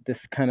wasn't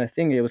this kind of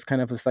thing. It was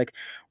kind of just like,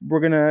 we're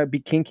gonna be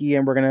kinky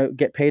and we're gonna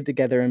get paid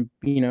together and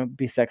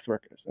be sex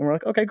workers. And we're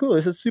like, okay, cool,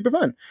 this is super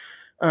fun.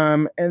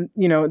 And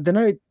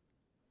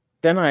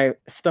then I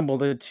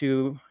stumbled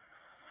into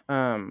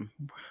um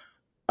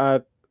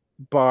a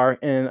bar,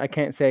 and I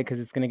can't say because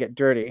it's gonna get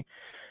dirty.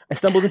 I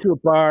stumbled into a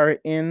bar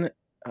in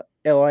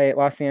LA,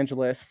 Los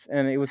Angeles,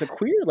 and it was a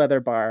queer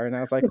leather bar, and I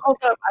was like, Hold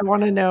up. I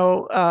want to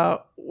know,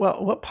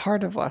 well, what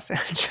part of Los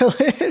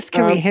Angeles?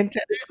 Can we Um, hint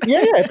at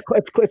yeah, it?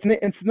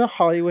 yeah, it's in the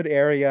Hollywood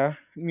area,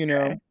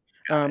 Okay.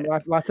 Got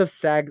it. lots of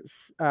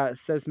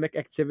seismic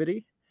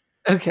activity.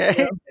 You Okay.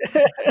 know,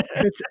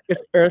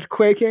 it's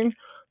earthquaking.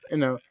 You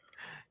know,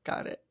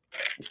 Got it.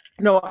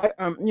 no,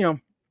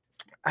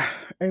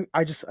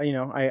 I just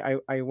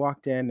I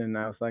walked in and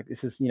I was like,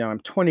 this is I'm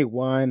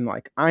 21,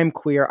 like I'm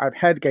queer, I've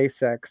had gay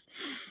sex,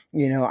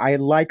 I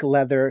like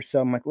leather,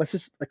 so I'm like,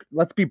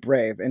 let's be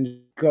brave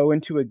and go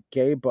into a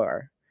gay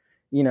bar.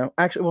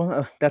 Actually,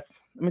 well, that's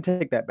let me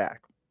take that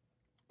back.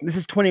 This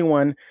is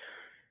 21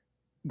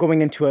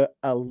 going into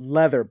a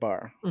leather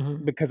bar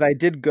Mhm. because I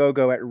did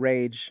go at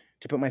Rage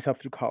to put myself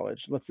through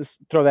college. Let's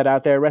just throw that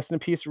out there. Rest in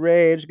peace,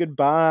 Rage.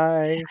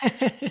 Goodbye.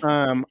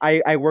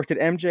 I worked at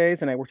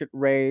MJ's and I worked at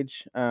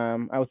Rage.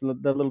 I was the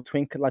little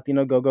twink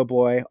Latino go-go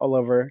boy all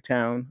over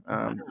town.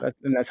 And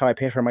that's how I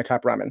paid for my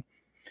top ramen.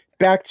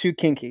 Back to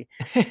kinky.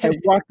 I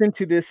walked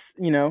into this,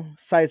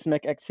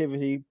 seismic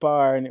activity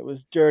bar, and it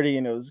was dirty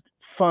and it was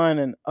fun.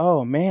 And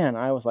oh man,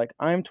 I was like,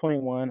 I'm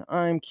 21,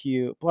 I'm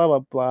cute, blah, blah,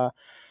 blah.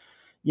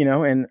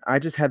 And I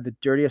just had the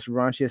dirtiest,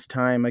 raunchiest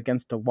time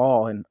against a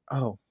wall. And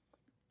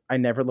I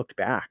never looked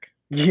back.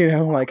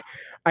 Like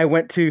I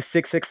went to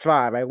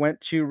 665, I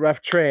went to Rough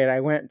Trade, I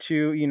went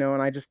to,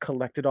 and I just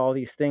collected all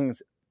these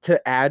things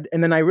to add.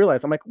 And then I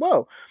realized, I'm like,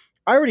 whoa,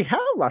 I already have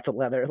lots of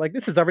leather. Like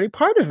this is already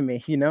part of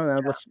me. Now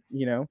let's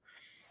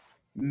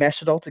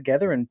mesh it all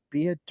together and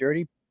be a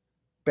dirty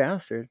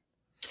bastard.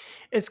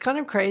 It's kind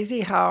of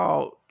crazy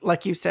how,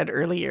 like you said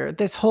earlier,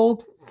 this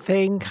whole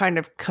thing kind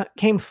of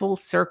came full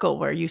circle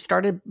where you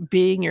started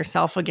being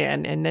yourself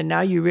again, and then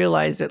now you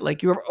realize that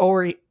like you're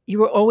you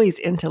were always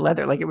into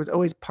leather, like it was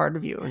always part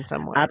of you in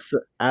some way.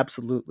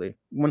 Absolutely,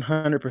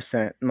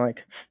 100%.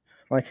 And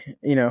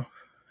you know,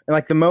 and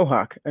like the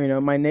mohawk. You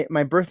know,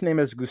 my birth name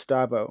is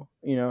Gustavo.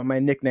 You know, my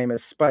nickname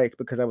is Spike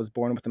because I was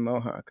born with a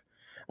mohawk.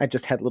 I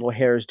just had little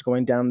hairs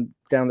going down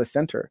the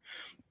center,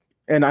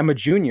 and I'm a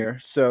junior,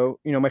 so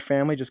you know my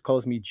family just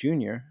calls me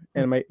Junior,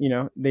 and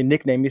they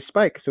nickname me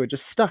Spike, so it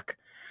just stuck.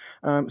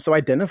 So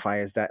identify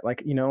as that,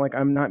 like like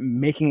I'm not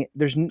making it.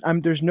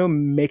 There's no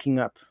making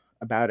up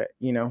about it.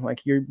 You know,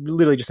 like you're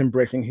literally just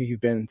embracing who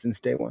you've been since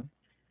day one.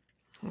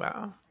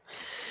 Wow.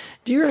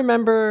 Do you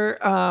remember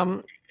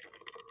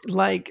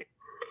like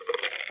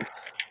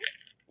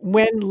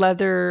when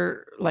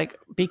leather like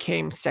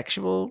became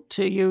sexual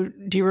to you?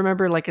 Do you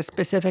remember like a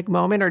specific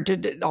moment, or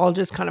did it all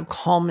just kind of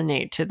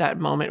culminate to that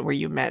moment where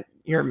you met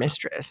your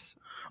mistress?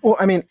 Well,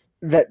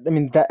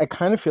 that I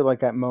kind of feel like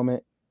that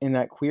moment in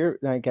that queer,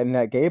 like in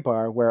that gay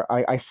bar where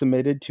I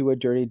submitted to a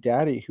dirty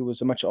daddy who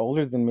was much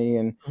older than me,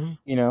 and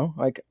Mhm.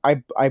 like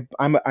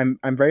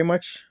I'm very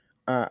much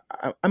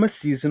I'm a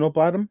seasonal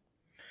bottom,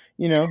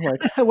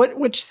 like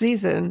Which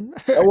season?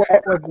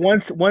 like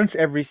once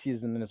every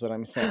season is what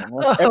I'm saying.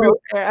 Like Oh, every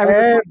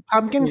every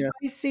pumpkin yeah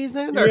spice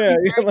season or yeah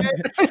American?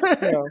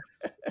 like, you know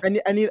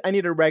I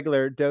need a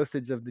regular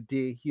dosage of the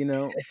D,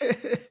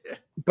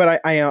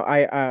 but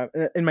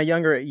in my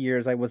younger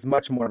years I was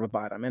much more of a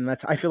bottom, and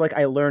I feel like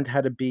I learned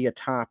how to be a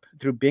top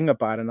through being a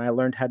bottom. I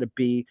learned how to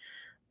be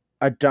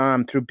a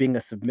dom through being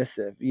a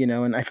submissive,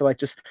 and I feel like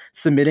just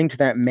submitting to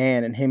that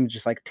man and him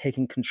just like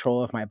taking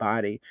control of my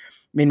body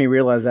made me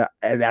realize that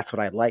that's what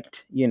I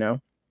liked.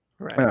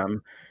 Right.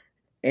 um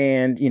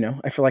and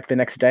I feel like the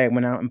next day I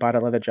went out and bought a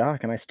leather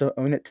jock, and I still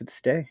own it to this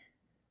day.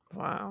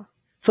 Wow.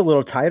 It's a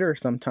little tighter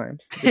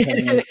sometimes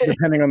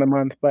depending on the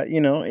month, but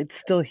it's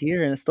still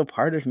here and it's still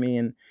part of me.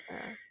 And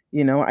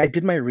Yeah. I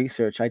did my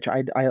research. I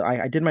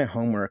did my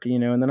homework,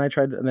 and then I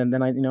tried, and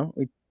then I,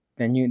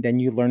 then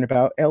you learn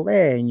about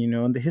LA, and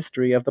and the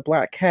history of the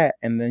black cat,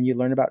 and then you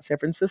learn about San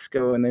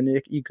Francisco, and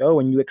then you go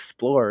and you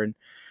explore, and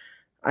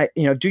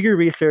do your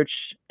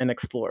research and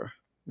explore,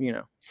 you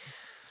know.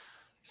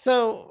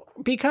 So,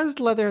 because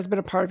leather has been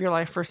a part of your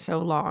life for so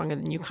long,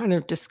 and you kind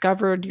of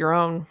discovered your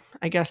own,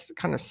 I guess,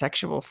 kind of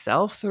sexual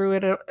self through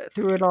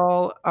it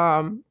all.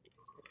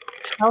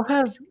 How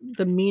has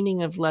the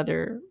meaning of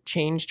leather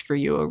changed for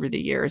you over the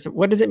years?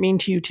 What does it mean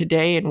to you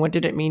today, and what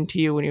did it mean to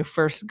you when you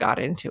first got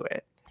into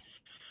it?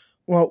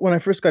 Well, when I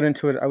first got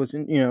into it, I was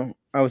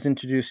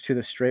introduced to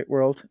the straight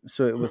world,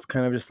 so it was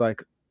kind of just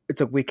like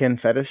it's a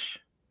weekend fetish,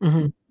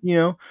 Hmm. you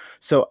know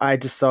so I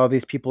just saw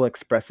these people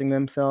expressing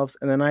themselves,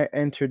 and then I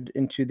entered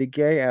into the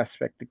gay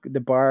aspect, the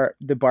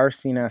bar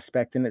scene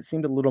aspect, and it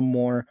seemed a little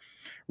more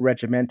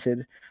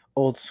regimented,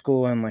 old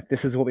school, and like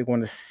this is what we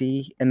want to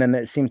see. And then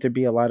it seemed to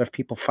be a lot of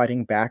people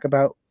fighting back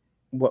about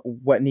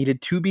what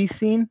needed to be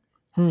seen.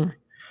 Hmm.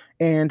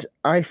 And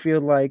I feel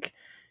like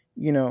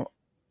you know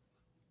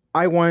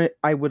I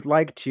would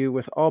like to,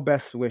 with all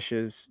best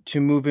wishes,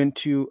 to move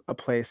into a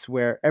place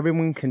where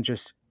everyone can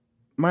just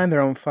mind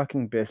their own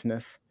fucking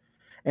business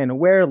and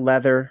wear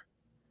leather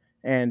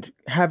and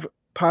have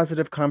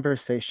positive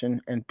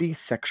conversation and be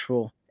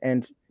sexual,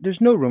 and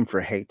there's no room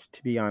for hate,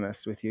 to be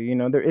honest with you.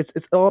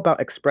 It's all about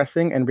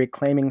expressing and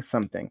reclaiming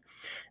something.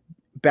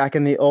 Back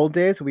in the old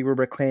days we were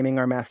reclaiming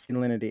our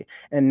masculinity,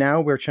 and now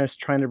we're just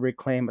trying to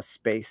reclaim a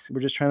space. We're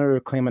just trying to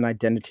reclaim an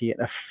identity,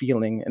 a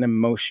feeling, an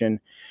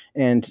emotion.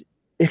 And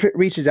if it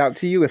reaches out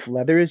to you, if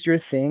leather is your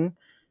thing,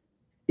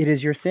 it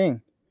is your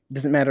thing. It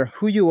doesn't matter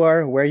who you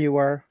are, where you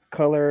are,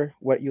 color,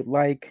 what you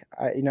like.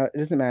 It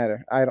doesn't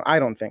matter. I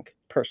don't think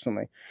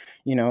personally.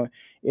 You know,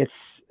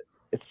 it's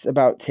it's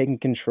about taking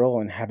control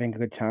and having a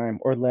good time,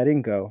 or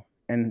letting go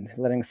and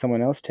letting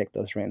someone else take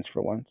those reins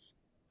for once.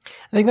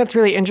 I think that's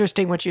really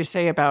interesting what you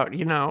say about,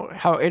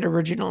 how it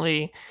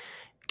originally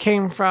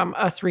came from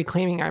us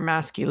reclaiming our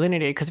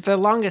masculinity. Because for the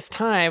longest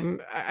time,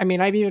 I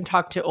mean, I've even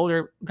talked to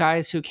older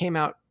guys who came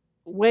out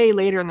way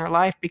later in their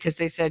life because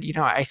they said,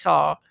 I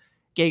saw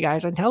gay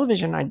guys on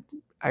television.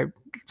 I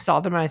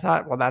saw them and I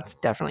thought, well, that's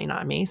definitely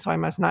not me. So I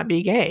must not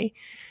be gay.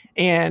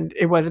 And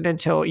it wasn't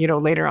until,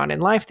 later on in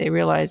life they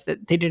realized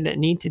that they didn't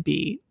need to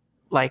be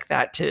like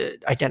that to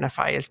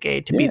identify as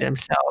gay, to be Yeah.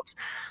 themselves.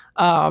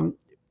 Um,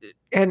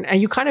 and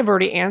you kind of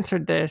already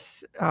answered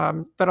this,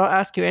 but I'll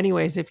ask you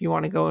anyways if you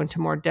want to go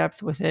into more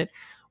depth with it.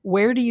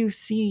 Where do you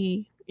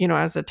see,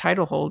 as a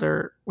title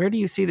holder, where do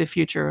you see the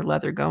future of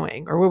leather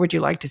going, or where would you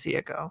like to see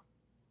it go?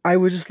 I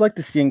would just like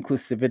to see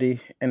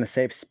inclusivity in a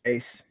safe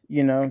space.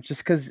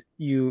 Just because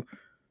you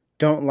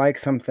don't like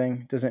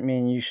something doesn't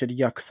mean you should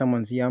yuck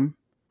someone's yum,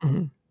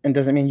 Mhm. and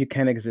doesn't mean you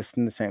can't exist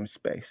in the same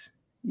space.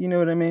 You know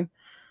what I mean?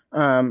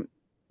 Um,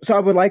 so I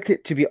would like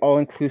it to be all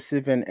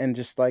inclusive, and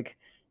just like,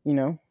 you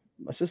know,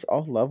 let's just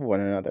all love one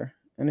another.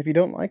 And if you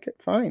don't like it,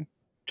 fine.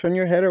 Turn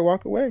your head or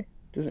walk away.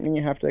 Doesn't mean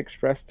you have to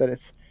express that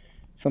it's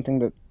something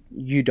that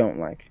you don't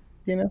like.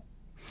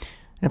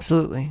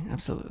 Absolutely,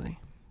 absolutely.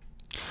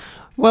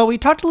 Well, we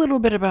talked a little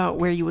bit about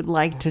where you would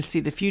like to see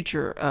the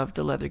future of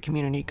the leather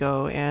community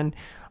go, and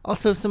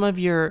Also, some of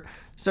your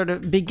sort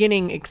of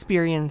beginning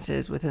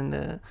experiences within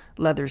the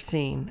leather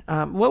scene.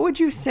 What would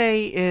you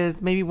say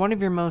is maybe one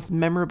of your most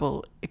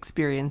memorable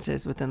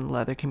experiences within the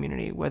leather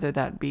community, whether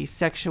that be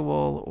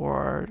sexual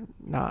or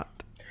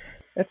not?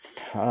 It's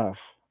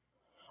tough.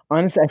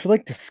 Honestly, I feel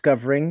like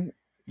discovering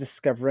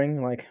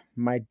like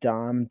my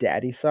dom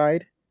daddy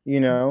side, you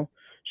know,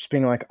 just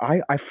being like,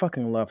 I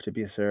fucking love to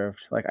be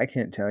served. Like I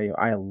can't tell you,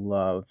 I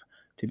love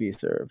to be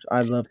served.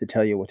 I love to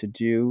tell you what to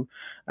do.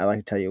 I like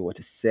to tell you what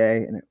to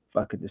say, and it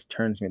fucking just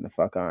turns me the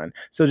fuck on.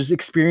 So just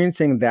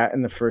experiencing that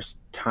in the first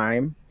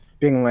time,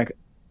 being like,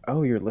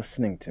 oh, you're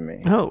listening to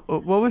me. Oh,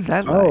 what was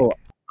that Oh, like?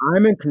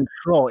 I'm in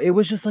control. It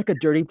was just like a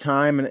dirty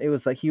time, and it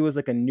was like he was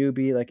like a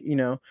newbie, like, we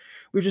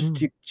were just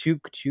Mm.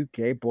 two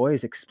gay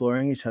boys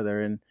exploring each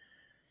other, and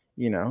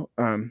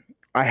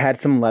I had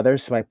some leather,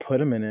 so I put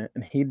him in it,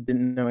 and he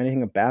didn't know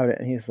anything about it,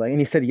 and he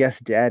said, "Yes,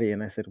 daddy,"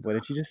 and I said, "What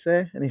did you just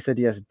say?" And he said,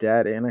 "Yes,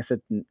 daddy," and I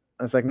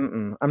was like,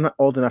 "Mm-mm, I'm not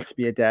old enough to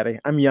be a daddy.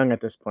 I'm young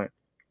at this point,"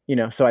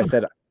 So I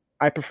said,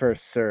 "I prefer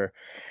sir,"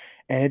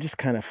 and it just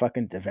kind of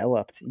fucking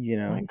developed, Oh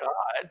my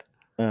God.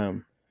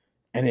 um,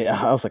 and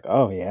I was like,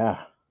 "Oh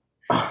yeah."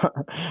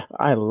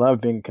 I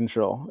love being in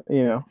control.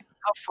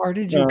 How far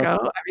did you Uh, go?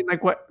 I mean,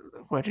 like, what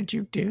did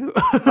you do?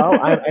 oh,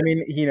 I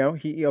mean,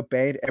 he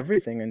obeyed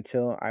everything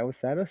until I was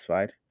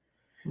satisfied,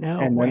 No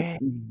and then way.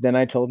 then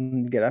I told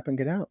him to get up and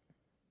get out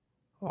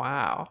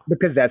Wow.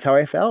 because that's how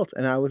I felt,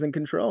 and I was in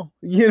control.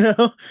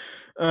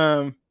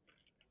 Um,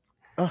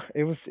 oh,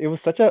 it was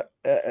such a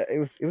it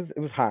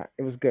was hot.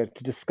 It was good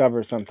to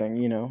discover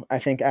something. I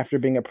think after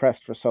being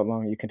oppressed for so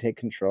long, you can take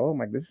control. I'm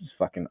like, this is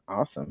fucking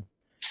awesome.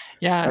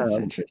 Yeah, it's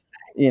Um,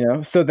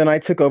 interesting. so then I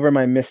took over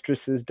my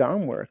mistress's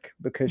dom work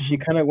because she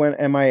Mhm. kind of went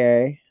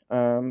MIA.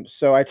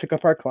 So I took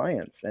up our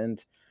clients,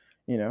 and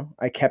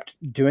I kept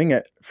doing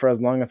it for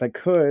as long as I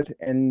could,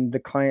 and the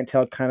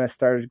clientele kind of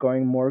started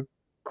going more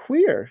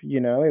queer.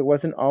 It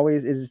wasn't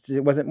always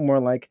it wasn't more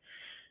like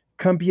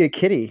come be a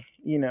kitty.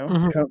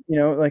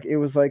 Mhm. Like it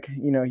was like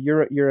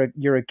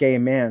you're a gay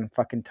man,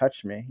 fucking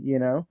touch me.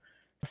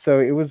 So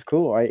it was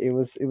cool. It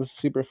was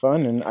super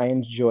fun, and I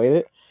enjoyed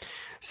it.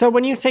 So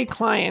when you say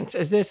clients,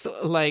 is this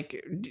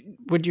like,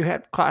 would you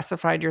have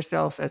classified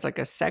yourself as like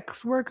a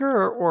sex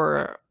worker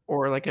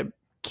or like a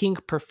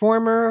kink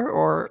performer,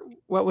 or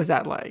what was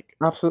that like?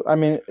 Absolutely. I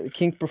mean,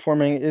 kink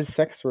performing is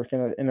sex work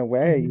in a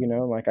way,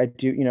 Mhm. like I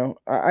do,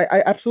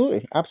 I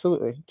absolutely,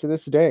 absolutely. To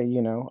this day,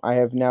 I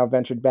have now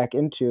ventured back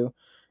into,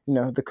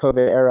 the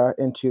COVID era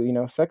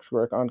into, sex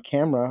work on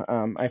camera.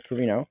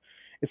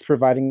 It's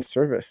providing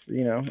service,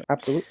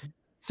 absolutely.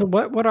 So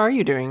what are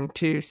you doing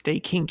to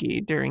stay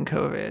kinky during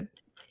COVID?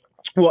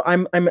 Well,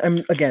 I'm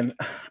again,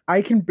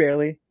 I can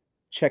barely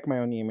check my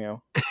own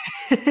email.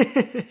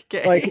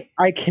 Like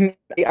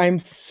Okay. I'm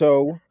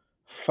so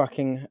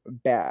fucking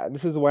bad.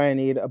 This is why I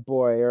need a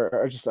boy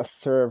or just a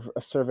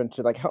servant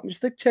to like help me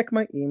just like check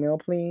my email,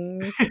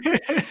 please.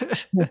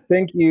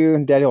 Thank you,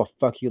 and daddy will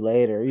fuck you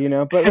later.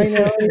 But right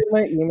now I need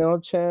my email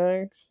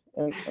checked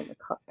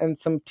and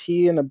some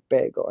tea and a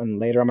bagel, and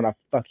later I'm gonna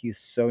fuck you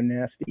so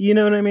nasty. You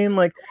know what I mean?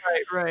 Like,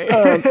 Right,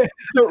 um, right.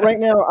 so right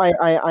now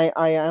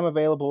I am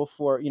available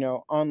for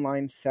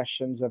online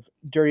sessions of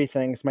dirty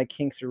things. My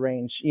kinks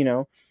range.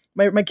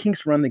 My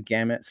kinks run the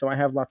gamut, so I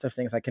have lots of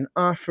things I can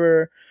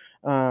offer.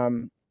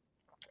 Um,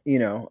 you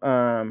know,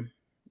 um,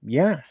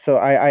 yeah. So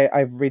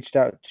I've reached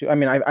out to. I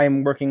mean,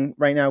 I'm working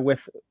right now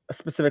with a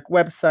specific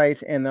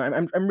website, and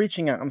then I'm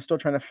reaching out. I'm still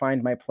trying to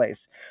find my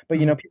place, but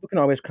Mhm. people can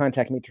always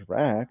contact me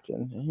direct,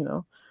 and.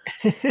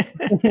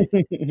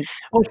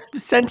 Well,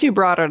 since you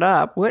brought it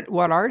up, what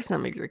are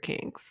some of your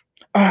kinks?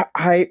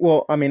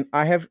 I mean,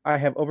 I have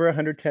over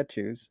 100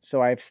 tattoos,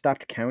 so I've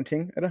stopped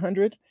counting at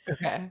 100.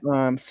 Okay.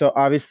 So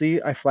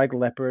obviously I flag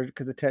leopard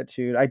because of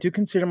tattooed. I do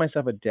consider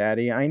myself a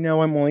daddy. I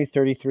know I'm only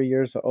 33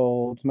 years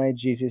old, my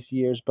Jesus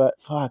years, but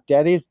fuck,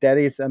 daddy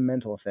is a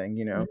mental thing.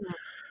 Mhm.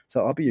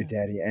 So I'll be your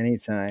Yeah. daddy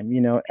anytime.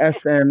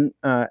 SM,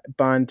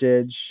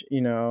 bondage,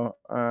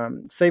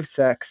 safe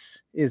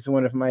sex is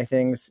one of my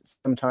things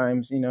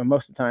sometimes,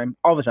 most of the time,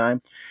 all the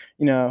time,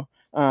 you know.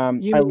 You I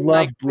mean love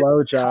like with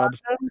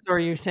blowjobs. condoms, or are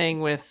you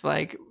saying with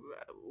like,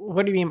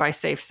 what do you mean by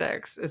safe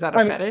sex? Is that a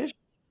I mean, fetish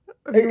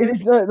of it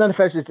is yours? not a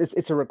fetish.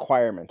 It's a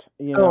requirement.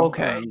 Oh,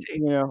 okay, I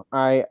see.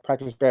 I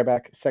practice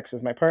bareback sex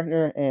with my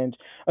partner, and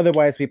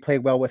otherwise we play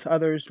well with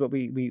others, but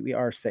we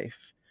are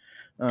safe.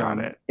 Got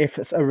it.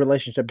 If a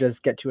relationship does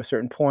get to a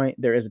certain point,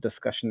 there is a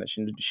discussion that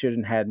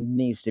shouldn't had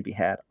needs to be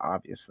had.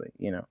 Obviously.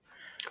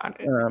 Got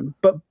it.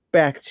 But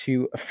back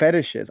to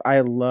fetishes. I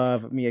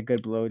love me a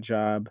good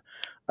blowjob.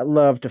 I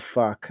love to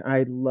fuck.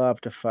 I love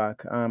to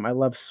fuck. I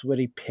love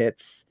sweaty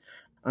pits.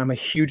 I'm a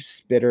huge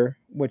spitter,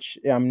 which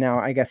now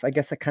I guess I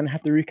kind of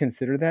have to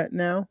reconsider that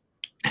now.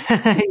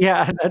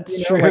 Yeah, that's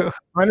Like true.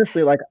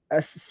 honestly, like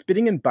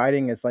spitting and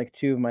biting is like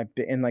two of my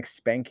and like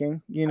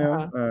spanking.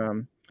 Uh-huh.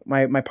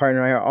 My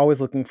partner and I are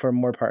always looking for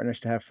more partners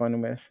to have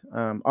fun with.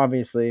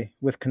 Obviously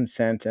with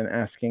consent and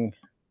asking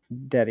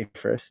daddy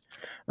first.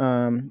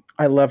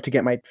 I love to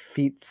get my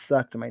feet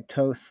sucked and my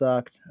toes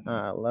sucked.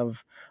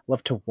 Love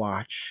to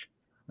watch.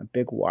 a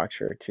big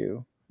watcher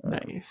too.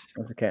 Nice.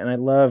 As a cat, and I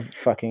love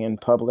fucking in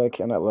public,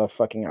 and I love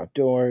fucking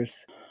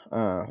outdoors.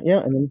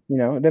 Yeah, and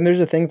then then there's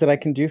the things that I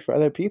can do for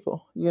other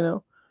people.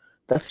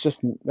 That's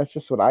just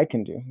what I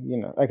can do.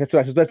 Like that's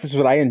just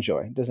what I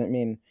enjoy. Doesn't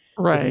mean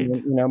Right.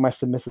 my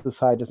submissive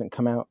side doesn't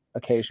come out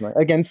occasionally.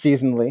 Again,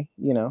 seasonally.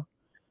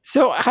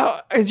 So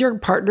how is your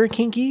partner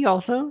kinky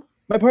also?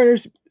 My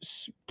partner's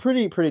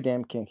pretty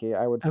damn kinky,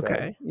 I would say.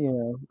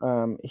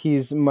 Okay.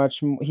 He's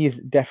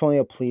definitely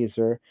a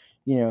pleaser.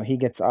 He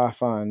gets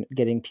off on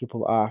getting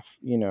people off.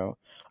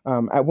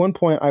 At one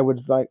point, I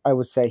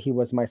would say he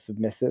was my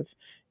submissive.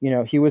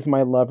 He was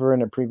my lover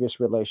in a previous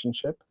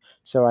relationship.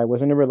 So I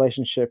was in a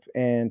relationship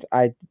and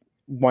I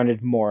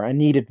wanted more. I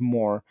needed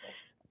more.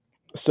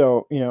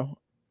 So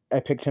I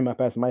picked him up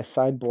as my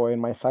side boy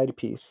and my side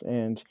piece,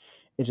 and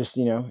it just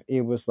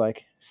it was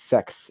like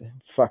sex,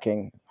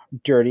 fucking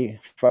dirty,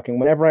 fucking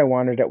whenever I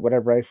wanted it,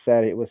 whatever I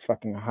said, it was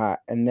fucking hot.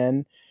 And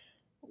then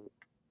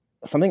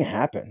something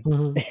happened.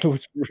 Mhm. It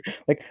was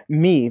like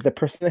me, the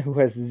person who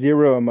has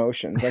zero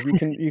emotions. Like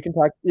you can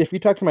talk if you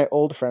talk to my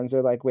old friends,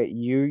 they're like, wait,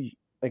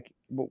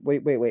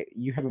 wait,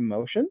 you have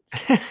emotions?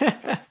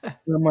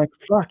 And I'm like,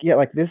 fuck yeah,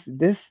 like this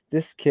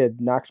kid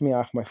knocked me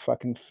off my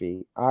fucking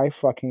feet. I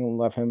fucking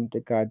love him to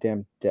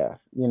goddamn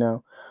death.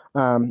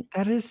 Um,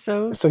 That is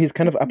so so he's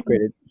kind of sweet.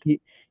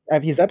 upgraded.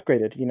 He's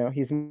upgraded.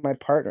 He's my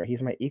partner.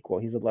 He's my equal.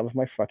 He's the love of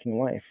my fucking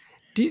life.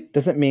 Do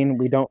Doesn't mean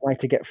we don't like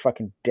to get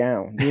fucking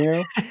down.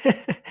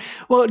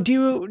 Well,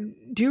 do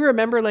you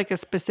remember like a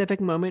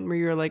specific moment where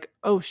you're like,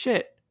 "Oh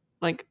shit,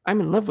 like I'm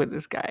in love with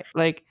this guy."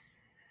 Like,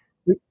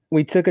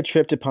 We took a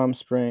trip to Palm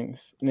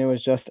Springs, and it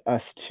was just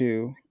us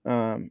two.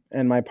 And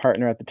my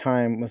partner at the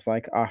time was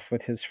like off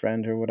with his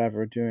friend or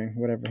whatever, doing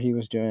whatever he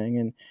was doing,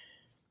 and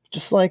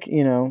just like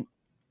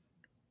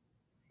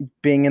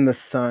being in the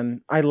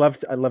sun. I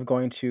love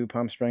going to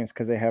Palm Springs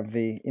because they have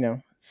the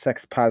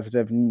sex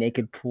positive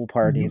naked pool mhm.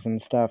 parties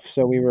and stuff.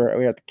 So we were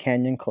at the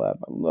Canyon Club.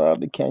 I love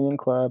the Canyon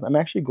Club. I'm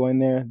actually going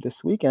there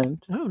this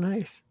weekend Oh,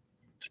 nice.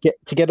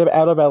 to get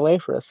out of LA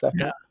for a Yeah.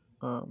 second,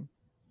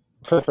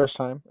 for the first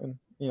time in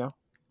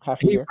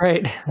half a year.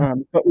 Right.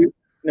 But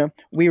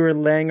we were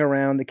laying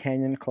around the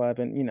Canyon Club,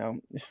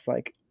 and just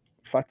like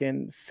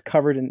fucking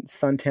covered in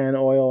suntan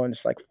oil and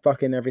just like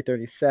fucking every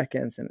 30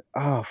 seconds, and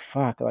oh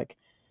fuck, like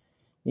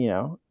you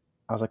know,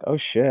 I was like, oh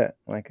shit,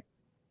 like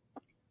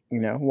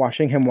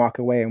watching him walk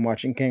away and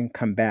watching him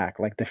come back,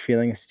 like the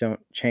feelings don't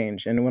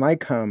change. And when I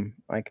come,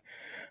 like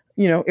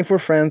if we're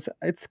friends,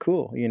 it's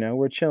cool,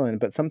 we're chilling.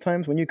 But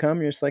sometimes when you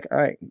come, you're just like, all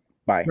right,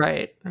 bye,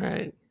 Right,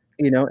 right.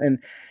 and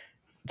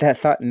that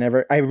thought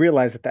never I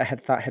realized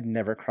that thought had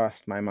never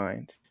crossed my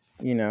mind,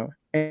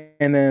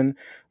 and then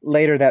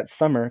later that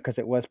summer, because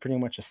it was pretty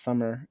much a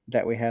summer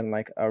that we had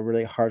like a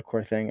really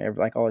hardcore thing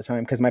like all the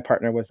time, because my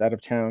partner was out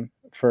of town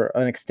for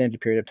an extended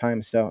period of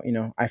time. So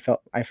I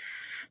felt I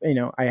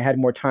had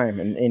more time,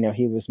 and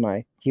he was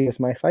my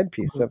side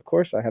piece, Mhm. so of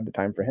course I had the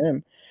time for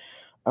him.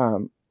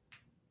 um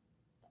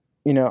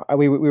we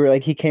were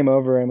like, he came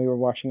over and we were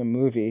watching a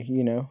movie,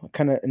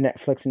 kind of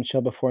Netflix and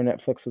chill before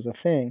Netflix was a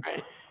thing.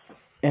 Right.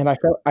 And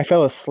I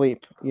fell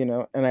asleep,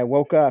 and I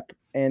woke up,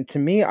 and to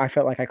me, I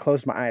felt like I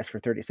closed my eyes for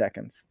 30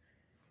 seconds.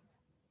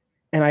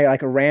 And I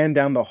like ran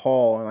down the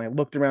hall and I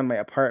looked around my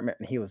apartment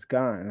and he was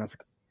gone. And I was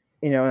like,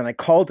 and I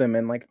called him,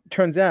 and like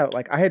turns out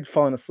like I had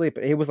fallen asleep,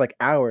 but it was like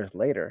hours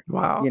later,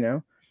 Wow. you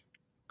know?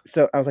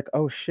 So I was like,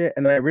 oh shit.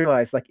 And then I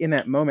realized like in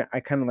that moment I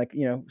kind of like,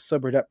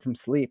 sobered up from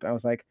sleep. I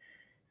was like,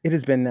 it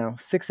has been now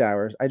 6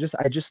 hours. I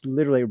just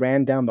literally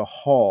ran down the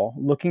hall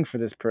looking for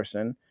this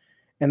person.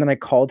 And then I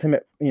called him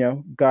at,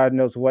 God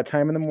knows what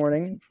time in the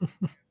morning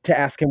to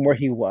ask him where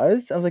he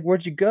was. I was like,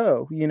 "Where'd you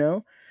go?"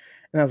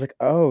 And I was like,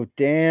 "Oh,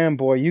 damn,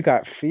 boy, you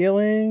got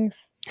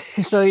feelings."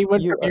 So you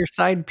went You from your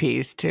side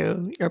piece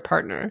to your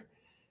partner.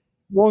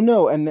 Well,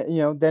 no, and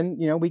then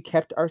we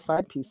kept our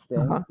side piece thing,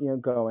 Uh-huh.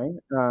 going.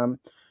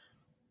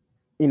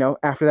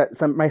 After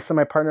that,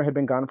 my partner had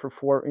been gone for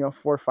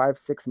 4, 5,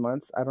 6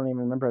 months. I don't even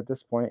remember at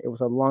this point. It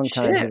was a long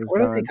time he Shit, was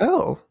where did they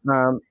gone.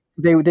 go?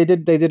 They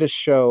did a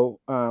show.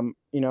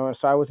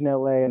 So I was in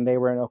LA and they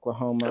were in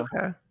Oklahoma.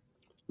 Okay.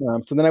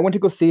 So then I went to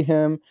go see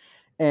him,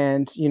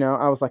 and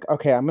I was like,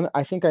 okay,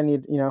 I think I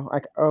need,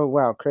 like, oh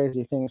wow,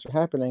 crazy things are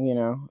happening,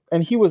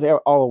 and he was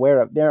all aware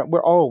of.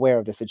 We're all aware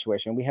of the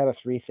situation. We had a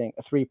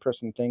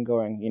 3-person thing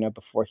going,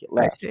 before he I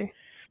left. see.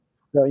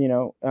 So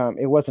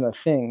it wasn't a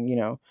thing,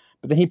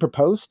 But then he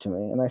proposed to me,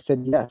 and I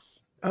said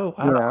yes, Oh,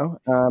 wow.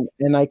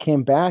 and I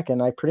came back,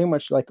 and I pretty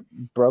much like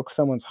broke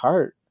someone's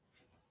heart.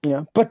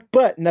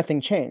 But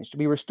nothing changed.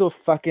 We were still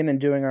fucking and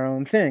doing our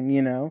own thing,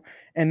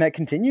 and that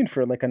continued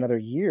for like another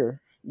year,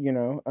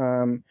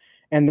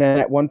 and then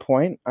at one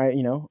point,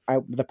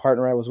 the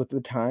partner I was with at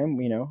the time,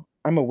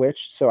 I'm a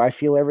witch, so I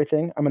feel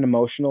everything. I'm an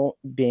emotional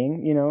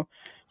being,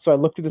 so I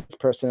looked at this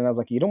person and I was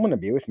like, you don't want to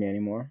be with me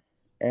anymore.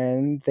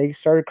 And they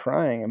started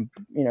crying, and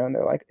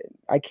they're like,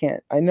 I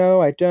can't, I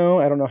know, I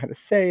don't know how to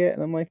say it.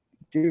 And I'm like,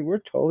 dude, we're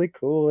totally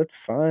cool. It's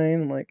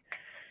fine. Like,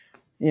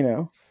 you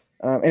know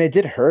and it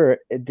did hurt,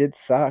 it did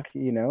suck,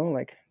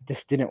 like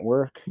this didn't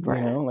work,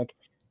 Right. like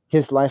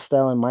his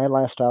lifestyle and my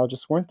lifestyle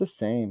just weren't the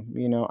same.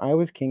 I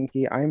was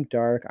kinky, I'm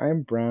dark,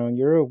 I'm brown,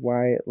 you're a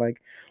white,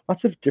 like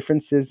lots of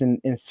differences in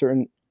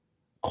certain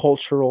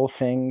cultural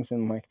things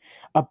and like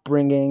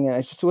upbringing. And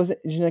it just wasn't,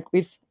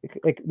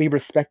 like we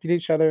respected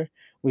each other.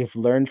 We've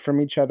learned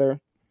from each other.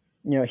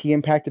 He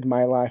impacted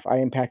my life, I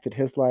impacted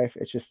his life.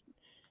 It's just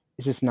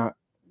not,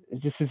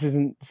 this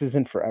isn't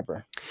Yeah,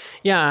 forever.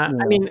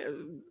 I mean, you know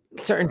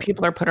certain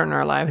people are put in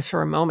our lives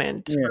for a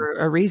moment for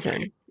yeah. a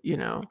reason,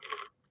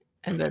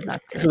 and then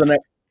that's it.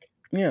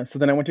 So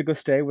then I went to go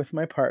stay with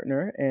my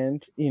partner,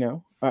 and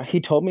he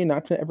told me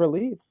not to ever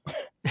leave.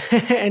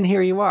 And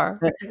here you are.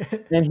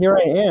 And and here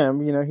I am.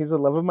 He's the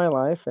love of my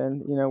life,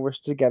 and we're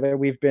together.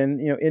 We've been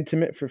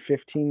intimate for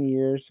 15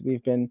 years.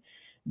 We've been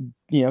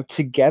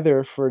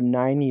together for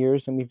 9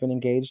 years, and we've been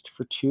engaged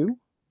for 2.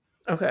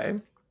 Okay.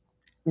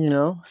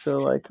 So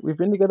like we've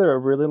been together a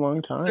really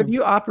long So do time.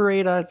 you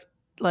operate as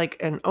like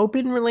an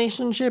open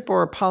relationship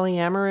or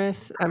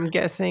polyamorous? I'm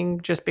guessing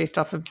just based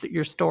off of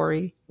your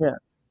story. Yeah,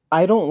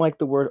 I don't like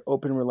the word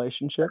open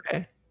relationship.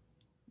 Okay.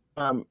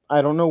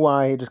 I don't know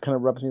why, it just kind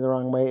of rubs me the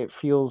wrong way. It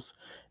feels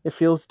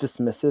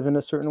dismissive in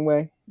a certain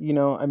way.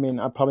 I mean,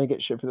 I'll probably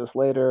get shit for this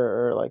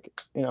later, or like,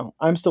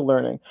 I'm still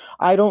learning.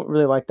 I don't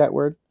really like that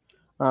word.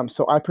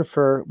 So I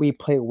prefer we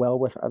play well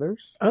with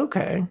others.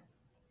 Okay.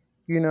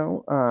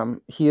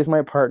 He is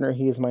my partner,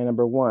 he is my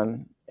number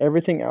one.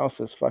 Everything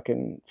else is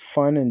fucking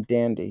fun and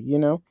dandy.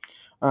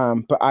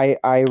 But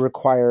I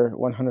require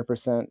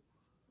 100%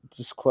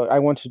 disclose. I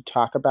want to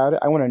talk about it.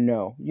 I want to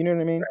know. You know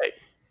what I mean? Right.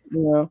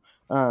 You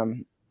know,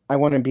 I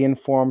want to be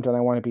informed, and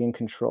I want to be in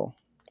control.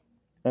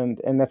 And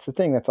that's the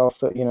thing. That's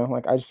also,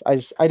 like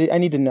I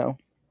need to know.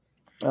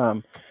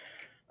 Um,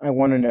 I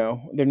want to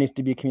know. There needs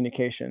to be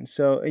communication.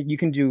 So you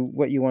can do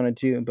what you want to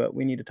do, but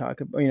we need to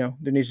talk about.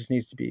 Just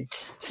needs to be.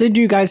 So do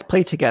you guys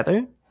play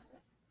together?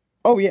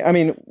 Oh yeah, I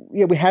mean,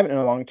 yeah, we haven't in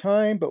a long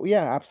time, but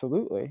yeah,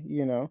 absolutely.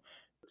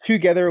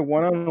 Together,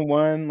 one on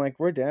one, like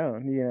we're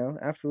down.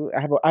 Absolutely.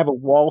 I have a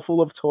wall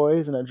full of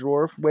toys and a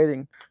drawer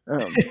waiting.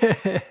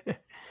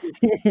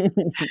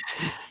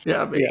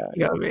 Yummy, Yeah.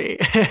 yummy.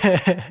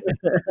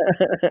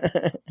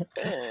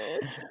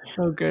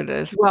 Oh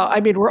goodness. Well,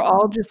 I mean, we're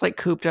all just like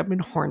cooped up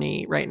and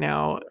horny right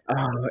now.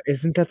 Oh,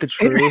 isn't that the It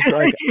truth?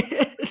 Like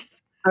really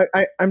is.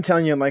 I'm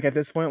telling you, like at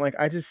this point, like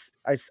I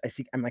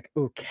see, I'm like,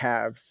 ooh,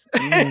 calves.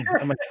 I'm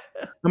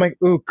like,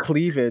 ooh,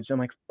 cleavage. I'm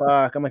like,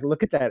 fuck. I'm like,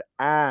 look at that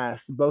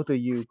ass. Both of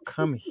you,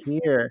 come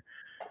here.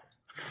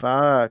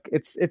 Fuck.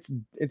 It's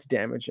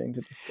damaging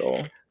to the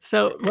soul.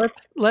 So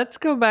let's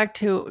go back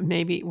to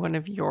maybe one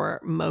of your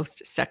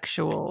most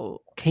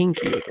sexual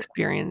kinky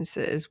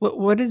experiences.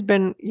 What has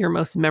been your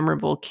most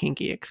memorable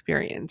kinky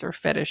experience or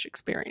fetish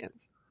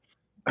experience?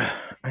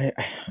 I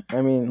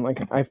I mean, like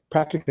I've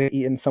practically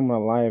eaten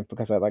someone alive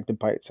because I like to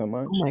bite so Oh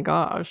much. my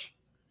gosh.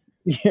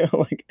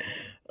 Like,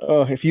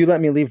 oh, if you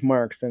let me leave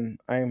marks, then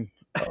I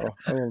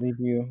will leave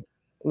you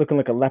looking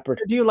like a leopard.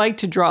 So do you like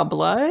to draw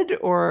blood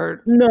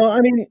or No, I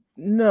mean,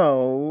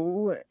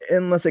 no,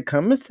 unless it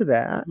comes to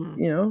that.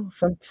 Mhm.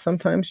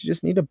 Sometimes you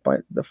just need to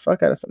bite the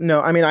fuck out of something. No,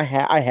 I mean, I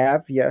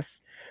have,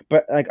 yes,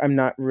 but like I'm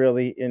not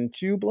really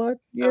into blood.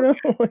 Okay.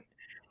 Like,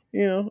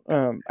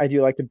 I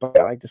do like to bite,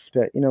 I like to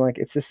spit. Like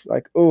it's just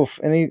like oof,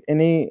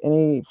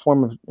 any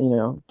form of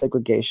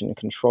degradation and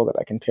control that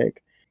I can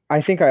take. I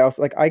think I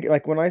also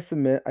like when I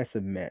submit, I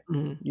submit.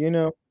 Mhm, You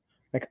know,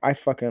 like I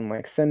fucking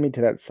like send me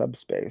to that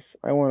subspace.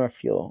 I want to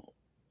feel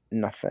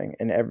nothing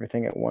and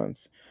everything at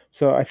once.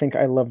 So I think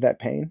I love that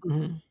pain,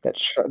 mhm.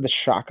 the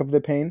shock of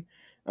the pain,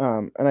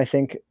 and I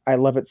think I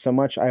love it so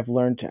much. I've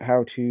learned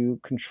how to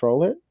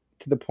control it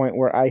to the point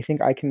where I think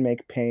I can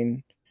make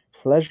pain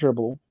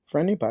pleasurable for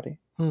anybody.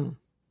 Hmm.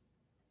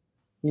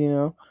 you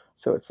know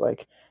so it's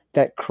like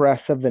that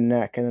caress of the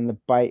neck, and then the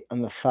bite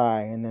on the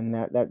thigh, and then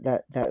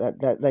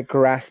that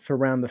grasp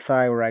around the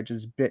thigh where I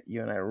just bit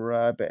you and I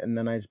rub it, and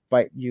then I just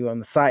bite you on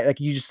the side,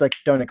 like you just like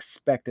don't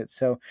expect it.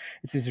 So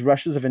it's these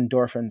rushes of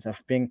endorphins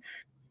of being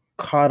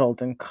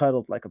coddled and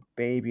cuddled like a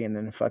baby, and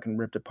then fucking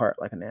ripped apart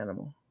like an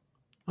animal.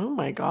 Oh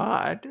my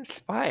god,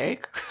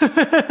 Spike.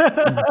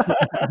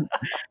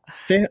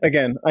 See,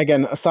 again,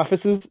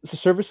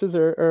 services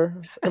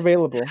are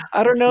available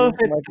I don't if know if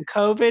you it's like. the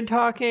COVID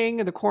talking,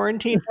 the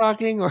quarantine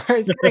talking, or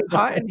it's getting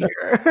hot in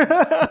here.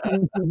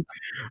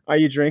 Are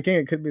you drinking?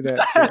 It could be that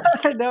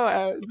too.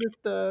 No,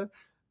 just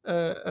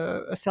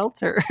a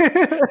seltzer.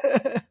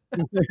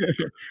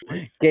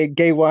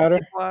 Gay water.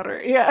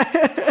 Water,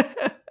 yeah.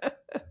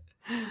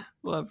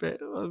 Love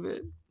it, love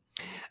it.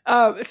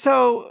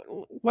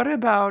 So what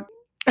about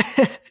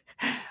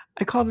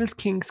I call this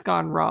Kinks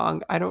Gone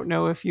Wrong. I don't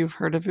know if you've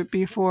heard of it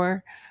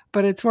before,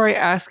 but it's where I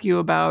ask you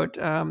about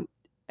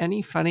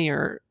any funny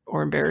or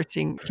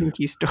embarrassing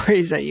kinky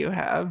stories that you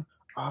have.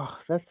 Oh,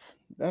 I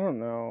don't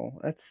know.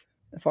 That's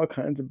all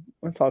kinds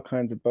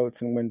of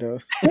boats and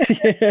windows.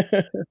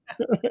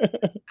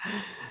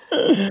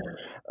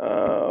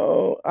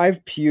 Oh,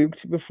 I've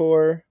puked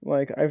before.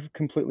 Like I've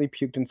completely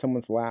puked in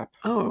someone's lap,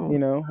 Oh,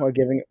 while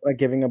giving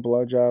a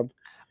blowjob.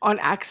 on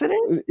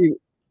accident?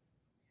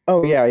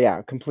 Oh yeah,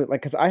 yeah, completely.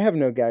 Like, cause I have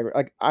no gag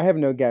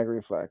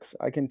reflex.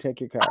 I can take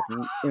your cock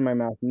in my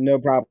mouth, no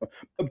problem.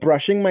 But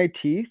brushing my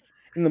teeth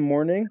in the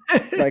morning,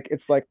 like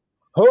it's like,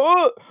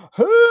 huh,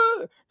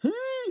 huh, huh,"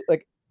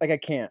 I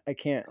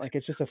can't. Like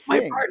it's just a My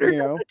thing, partner you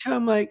does know. it too.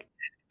 I'm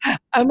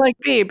like,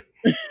 "Babe,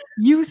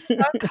 you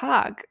suck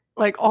cock,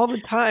 like, all the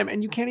time,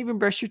 and you can't even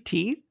brush your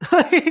teeth?"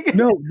 Like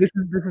No, this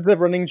is a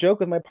running joke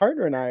with my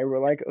partner and I. We're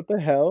like, "What the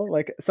hell?"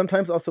 Like,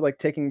 sometimes also, like,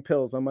 taking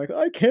pills. I'm like,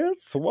 "I can't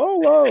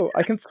swallow.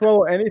 I can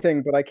swallow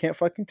anything, but I can't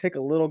fucking take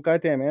a little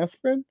goddamn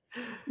aspirin,"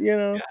 you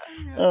know?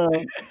 Yeah,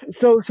 Um,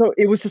 so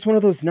it was just one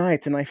of those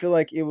nights, and I feel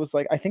like it was,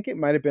 like I think it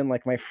might have been,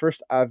 like, my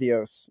first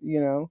adios,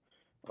 you know?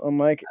 I'm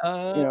like,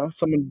 yeah.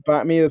 someone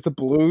bought me this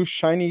blue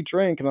shiny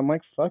drink, and I'm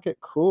like, "Fuck it,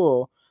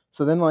 cool."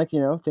 So then, like,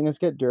 things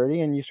get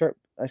dirty, and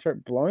I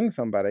start blowing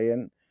somebody,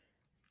 and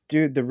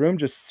dude, the room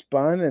just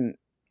spun, and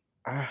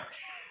Ah,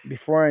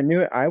 before I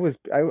knew it, I was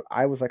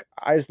like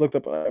I just looked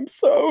up, "I'm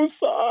so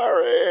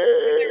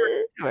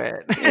sorry." Do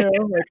it.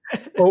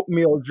 Like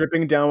oatmeal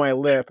dripping down my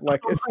lip,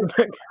 like, Oh it's my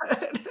like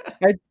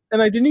god.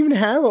 I didn't even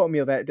have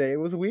oatmeal that day, it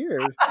was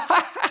weird.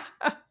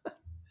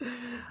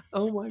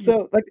 Oh my god.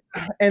 So, like,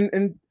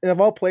 and of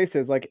all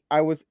places, like,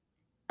 I was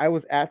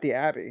at the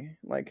Abbey,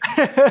 like,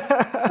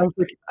 I was,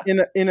 like,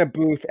 in a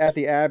booth at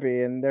the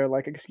Abbey, and they're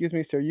like, "Excuse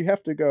me, sir, you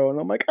have to go," and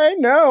I'm like, "I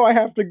know I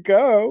have to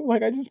go,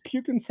 like, I just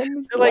puked in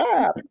someone's They're like, "We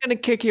lap." were gonna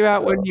kick you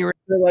out when you were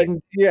They're like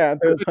eating yeah,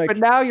 they're food, but like,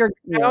 now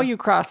yeah. you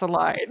cross a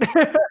line."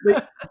 They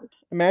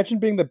imagine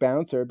being the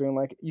bouncer, being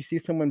like, you see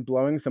someone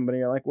blowing somebody,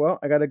 you're like, "Well,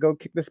 I gotta go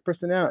kick this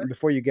person out," and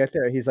before you get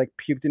there, he's, like,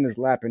 puked in his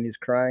lap and he's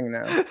crying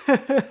now.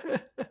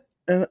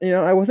 And,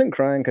 I wasn't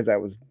crying because I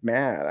was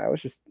mad, I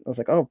was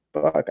like, "Oh,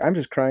 fuck, I'm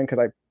just crying because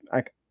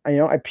I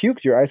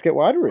puked, your eyes get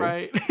watery."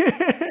 Right.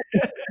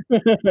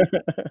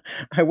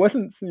 I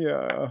wasn't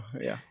yeah,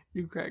 yeah,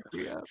 You crack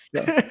me up.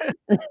 so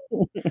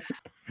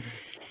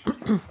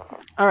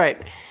All right.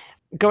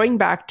 Going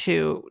back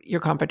to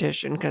your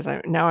competition, because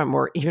I'm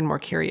more even more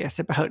curious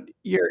about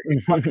your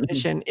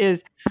competition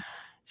is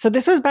so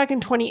this was back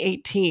in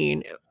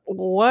 2018.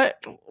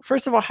 What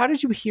first of all, how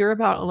did you hear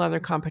about a leather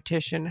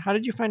competition? How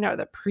did you find out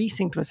that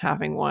Precinct was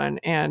having one?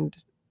 And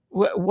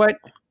what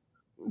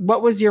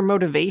was your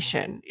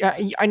motivation? Yeah,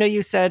 I know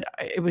you said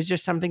it was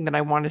just something that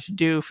I wanted to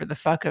do for the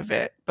fuck of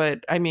it,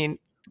 but I mean,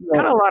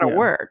 kind no, of a lot of yeah.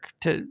 work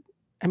to.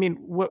 I mean,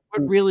 what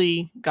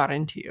really got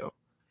into you?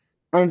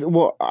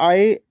 Well,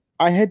 I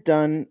had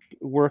done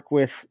work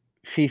with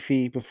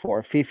Fifi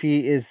before.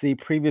 Fifi is the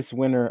previous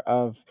winner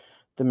of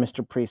the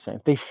Mr.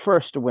 Precinct, the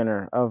first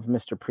winner of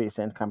Mr.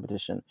 Precinct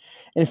competition,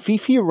 and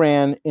Fifi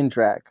ran in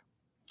drag.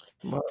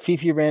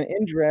 Fifi ran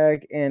in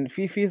drag, and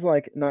Fifi's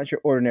like not your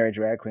ordinary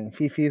drag queen.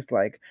 Fifi's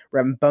like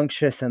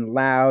rambunctious and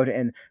loud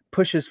and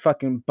pushes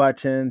fucking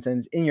buttons and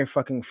is in your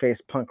fucking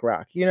face punk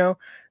rock, you know?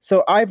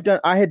 So I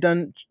had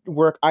done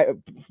work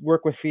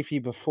with Fifi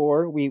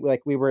before. We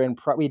were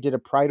we did a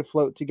pride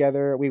float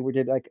together.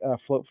 Did like a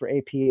float for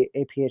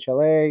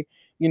APHLA,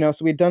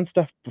 so we'd done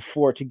stuff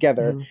before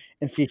together, Mhm.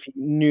 and Fifi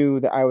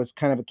knew that I was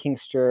kind of a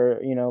kinkster,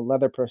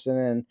 leather person,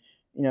 and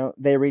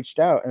they reached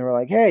out and were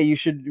like, "Hey, you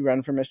should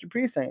run for Mr.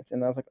 Precinct."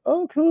 And I was like,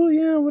 "Oh, cool,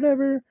 yeah,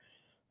 whatever."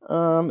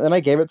 And I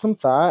gave it some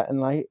thought, and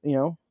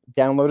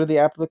downloaded the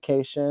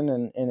application,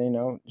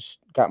 and just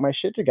got my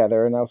shit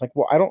together. And I was like,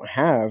 "Well, I don't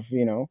have,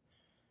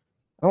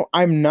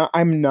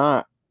 I'm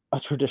not a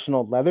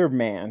traditional leather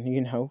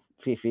man,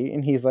 Fifi."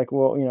 And he's like,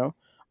 "Well,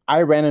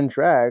 I ran in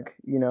drag,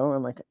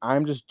 and like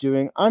I'm just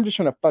trying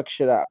to fuck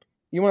shit up.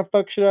 You want to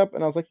fuck shit up?"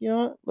 And I was like, "You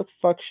know what? Let's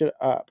fuck shit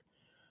up."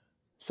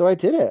 So I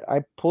did it.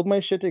 I pulled my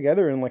shit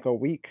together in like a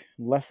week,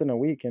 less than a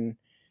week, and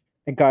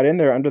I got in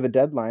there under the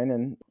deadline,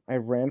 and I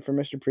ran for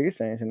Mr.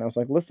 Precinct. And I was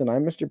like, "Listen,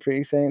 I'm Mr.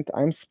 Precinct.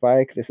 I'm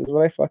Spike. This is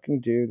what I fucking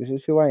do. This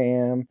is who I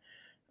am.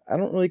 I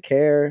don't really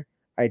care.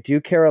 I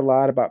do care a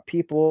lot about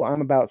people.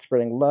 I'm about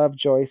spreading love,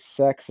 joy,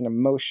 sex, and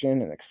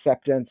emotion and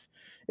acceptance.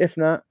 If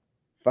not,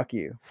 fuck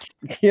you.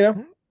 you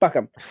know, fuck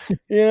them.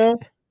 You know."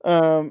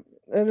 And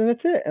then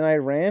that's it. And I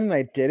ran and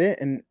I did it,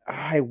 and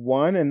I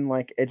won. And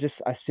like it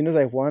just as soon as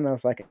I won, I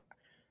was like,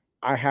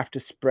 I have to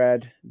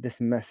spread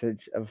this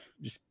message of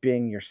just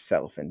being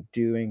yourself and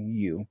doing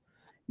you,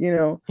 you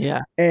know?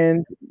 Yeah.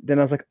 And then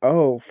I was like,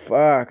 "Oh,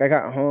 fuck." I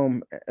got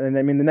home, and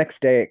I mean, the next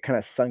day it kind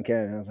of sunk in,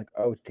 and I was like,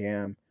 "Oh,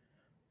 damn.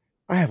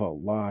 I have a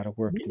lot of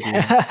work to do.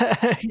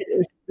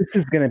 This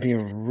is gonna be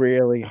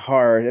really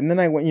hard." And then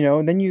I went,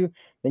 and then you're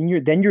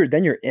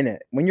in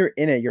it. When you're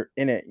in it, you're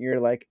in it. You're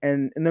like,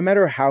 and no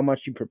matter how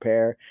much you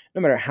prepare, no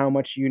matter how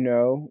much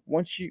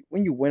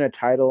when you win a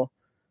title,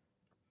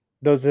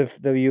 those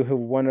of the you who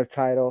won a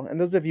title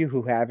and those of you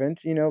who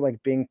haven't,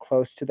 like being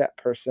close to that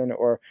person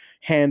or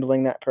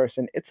handling that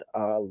person, it's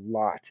a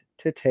lot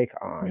to take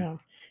on. Yeah.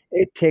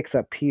 It takes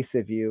a piece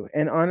of you.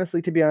 And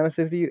honestly, to be honest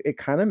with you, it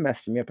kind of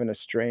messed me up in a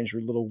strange,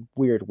 little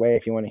weird way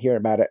if you want to hear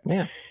about it.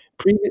 Yeah.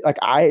 Like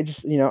I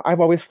just, I've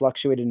always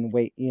fluctuated in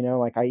weight,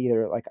 like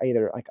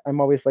I'm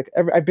always like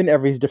I've been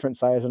every different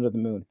size under the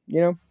moon.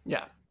 Yeah.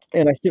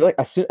 And I feel like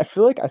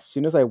as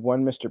soon as I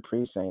won Mr.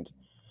 Precinct,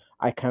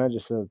 I kind of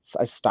just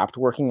I stopped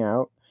working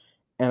out,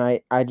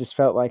 and I just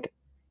felt like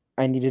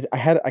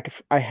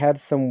I had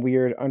some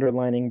weird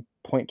underlining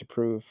point to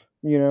prove,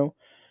 you know.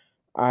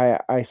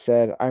 I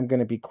said I'm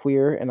going to be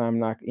queer, and I'm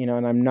not, you know,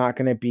 and I'm not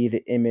going to be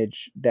the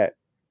image that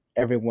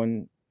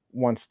everyone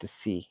wants to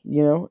see,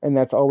 you know, and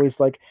that's always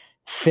like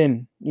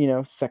thin, you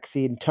know,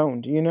 sexy and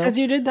toned, you know. Because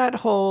you did that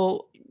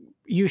whole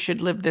 "you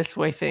should live this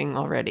way" thing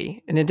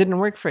already, and it didn't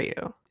work for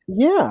you.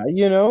 Yeah,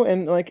 you know,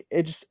 and like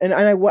it just, and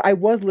I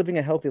was living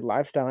a healthy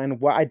lifestyle, and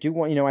what I do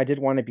want, you know, I did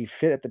want to be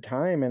fit at the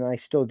time, and I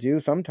still do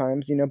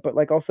sometimes, you know, but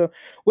like also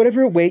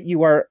whatever weight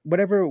you are,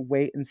 whatever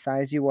weight and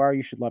size you are,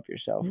 you should love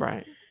yourself.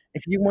 Right.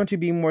 If you want to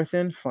be more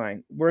thin,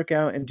 fine. Work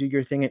out and do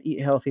your thing and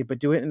eat healthy, but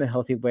do it in a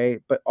healthy way,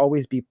 but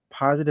always be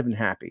positive and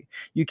happy.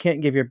 You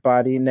can't give your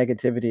body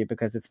negativity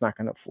because it's not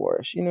going to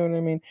flourish. You know what I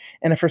mean?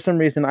 And if for some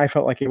reason I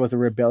felt like it was a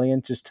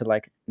rebellion just to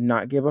like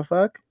not give a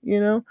fuck, you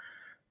know,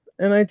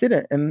 and I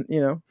didn't. And, you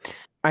know,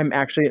 I'm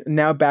actually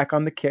now back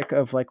on the kick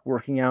of like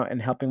working out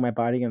and helping my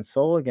body and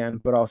soul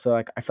again, but also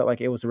like I felt like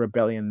it was a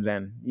rebellion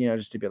then, you know,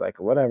 just to be like,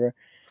 whatever,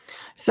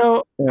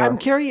 So you I'm know.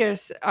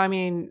 curious. I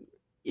mean,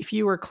 if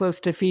you were close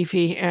to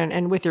Fifi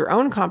and with your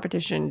own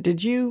competition,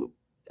 did you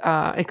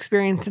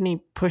experience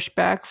any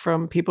pushback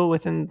from people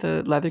within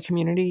the leather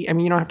community? I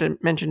mean, you don't have to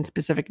mention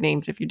specific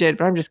names if you did,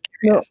 but I'm just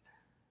No, curious.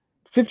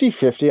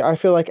 50-50. I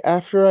feel like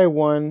after I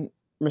won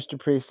Mr.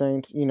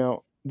 Precinct, you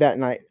know, that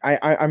night,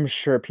 I'm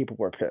sure people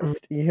were Mm.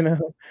 pissed, you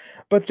know,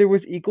 but there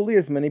was equally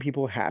as many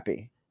people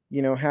happy,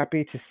 you know,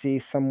 happy to see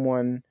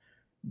someone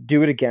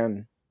do it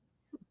again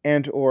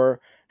and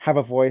or have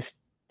a voice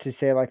to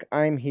say like,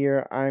 I'm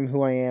here, I'm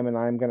who I am, and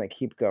I'm gonna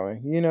keep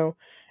going, you know,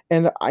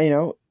 and I, you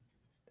know,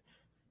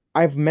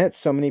 I've met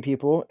so many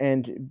people,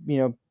 and you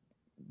know,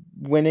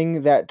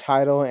 winning that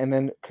title and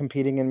then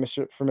competing in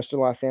Mr.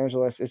 Los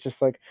Angeles is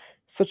just like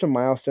such a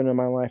milestone in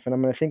my life, and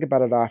I'm going to think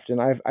about it often.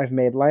 I've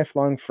made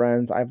lifelong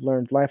friends, I've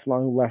learned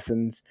lifelong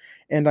lessons,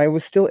 and I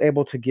was still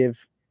able to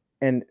give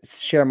and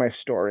share my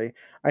story.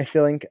 I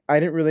feel like I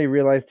didn't really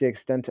realize the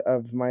extent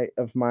of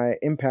my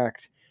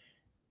impact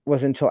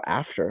was until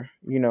after,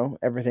 you know,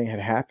 everything had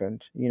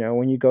happened. You know,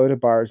 when you go to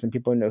bars and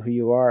people know who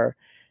you are,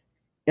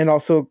 and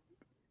also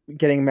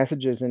getting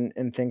messages and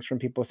things from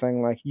people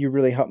saying like, you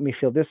really helped me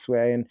feel this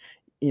way, and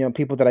you know,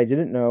 people that I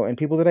didn't know and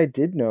people that I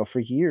did know for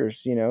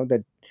years, you know,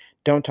 that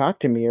don't talk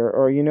to me,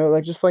 or you know,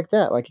 like just like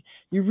that, like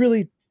you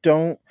really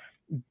don't,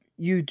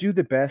 you do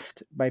the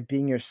best by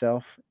being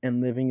yourself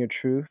and living your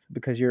truth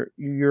because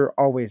you're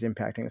always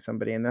impacting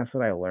somebody, and that's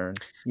what I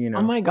learned, you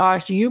Oh know. my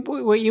gosh, you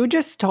what you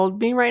just told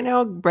me right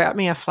now brought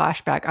me a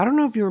flashback. I don't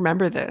know if you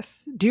remember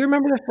this. Do you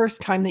remember the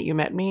first time that you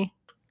met me?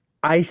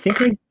 I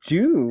think I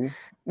do.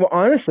 Well,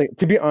 honestly,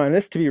 to be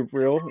honest, to be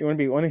real, you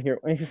want to hear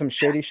some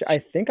shady shit? I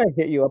think I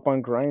hit you up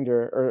on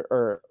Grinder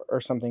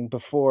or something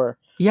before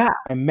Yeah.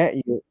 I met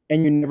you,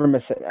 and you never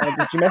did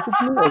you message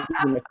me or did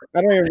you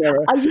I don't even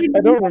remember. You I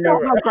you don't don't remember.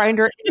 know how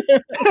Grindr.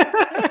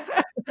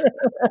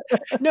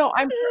 No,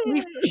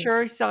 we for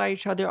sure saw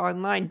each other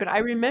online, but I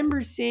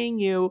remember seeing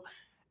you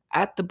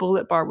at the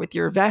Bullet Bar with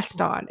your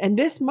vest on, and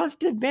this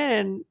must have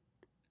been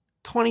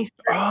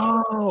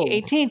 2017, Oh,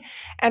 2018,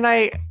 and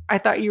I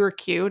thought you were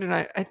cute, and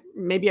I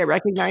maybe I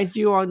recognized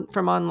you on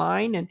from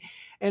online,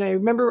 and I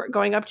remember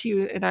going up to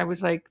you, and I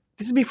was like,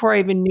 this is before I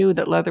even knew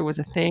that leather was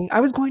a thing. I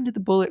was going to the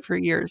Bullet for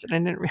years, and I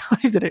didn't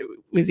realize that it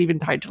was even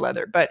tied to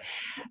leather, but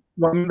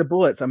well, I mean, the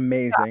Bullet's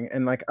amazing,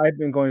 and like I've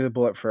been going to the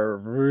Bullet for a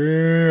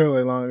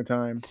really long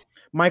time.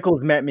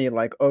 Michael's met me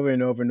like over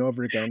and over and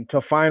over again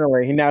till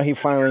finally he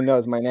finally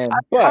knows my name.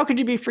 how But could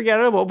you be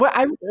forgettable? But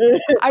I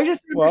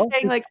just remember well,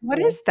 saying like, "What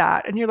is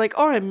that?" And you're like,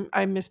 "Oh,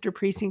 I'm Mr.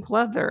 Precinct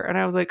Leather." And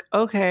I was like,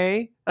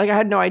 "Okay." Like I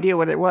had no idea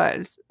what it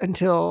was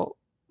until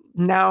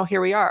now here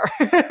we are.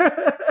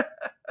 that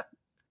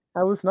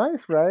was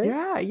nice, right?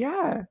 Yeah,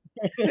 yeah.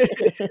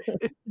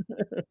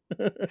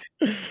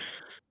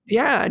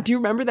 Yeah, do you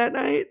remember that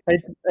night?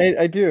 I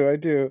I do, I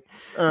do.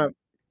 Um,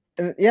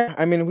 and yeah,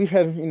 I mean, we've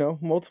had, you know,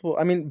 multiple.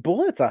 I mean,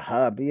 Bullet's a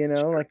hub, you know,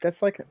 Sure. like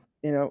that's like,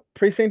 you know,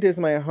 Precinct is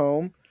my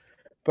home,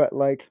 but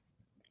like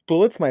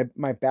Bullet's my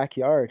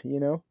backyard, you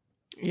know.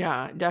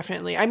 Yeah,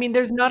 definitely. I mean,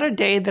 there's not a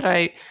day that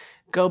I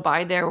go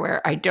by there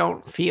where I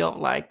don't feel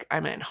like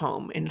I'm at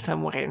home in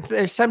some way. And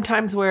there's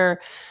sometimes where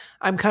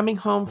I'm coming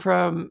home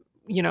from,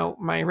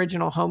 my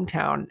original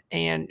hometown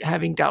and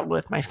having dealt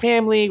with my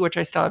family, which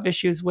I still have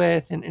issues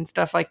with and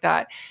stuff like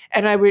that.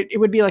 And it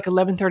would be like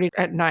 11:30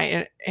 at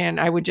night and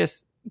I would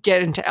just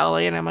get into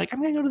LA and I'm like,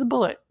 I'm going to go to the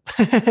Bullet.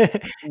 And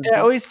I Mhm.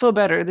 always feel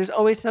better. There's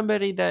always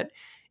somebody that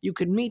you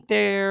could meet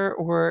there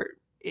or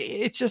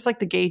it's just like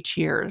the gay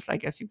cheers, I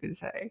guess you could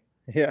say.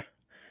 Yeah.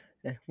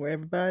 Yeah, where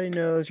everybody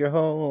knows your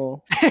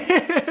hole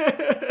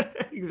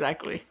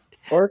Exactly.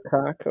 or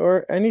cock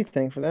or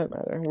anything for that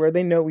matter, where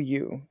they know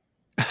you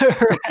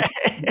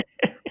Right.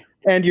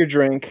 and your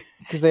drink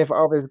because they've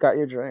always got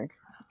your drink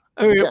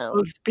Okay,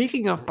 well, down.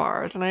 speaking of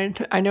bars,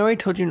 and I know I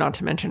told you not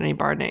to mention any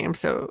bar names,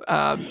 so,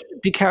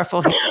 be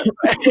careful here.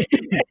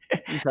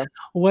 Okay.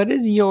 What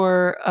is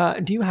your,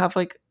 do you have,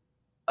 like,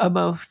 a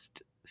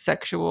most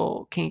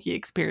sexual, kinky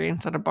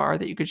experience at a bar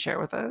that you could share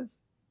with us?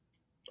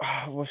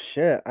 Well,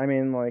 shit. I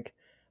mean, like,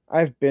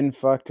 I've been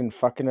fucked and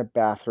fucked in a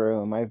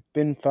bathroom. I've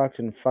been fucked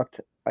and fucked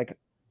like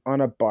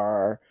on a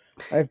bar.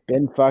 I've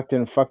been fucked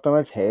and fucked on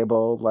a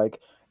table, like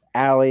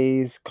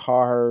alleys,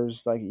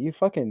 cars, like you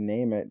fucking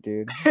name it,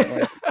 dude.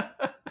 Like,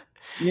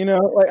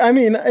 like I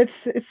mean,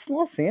 it's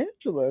Los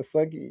Angeles,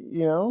 like I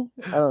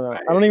don't know.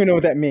 I don't even know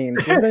what that means.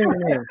 What does that even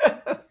mean?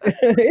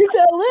 It's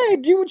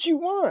LA. Do what you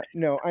want.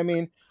 No, I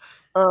mean,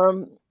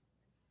 um,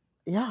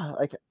 yeah,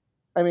 like,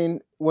 I mean,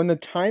 when the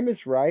time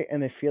is right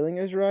and the feeling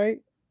is right,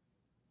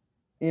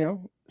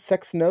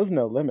 sex knows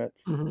no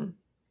limits, Mhm.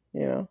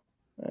 you know?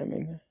 I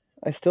mean,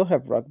 I still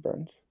have rug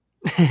burns.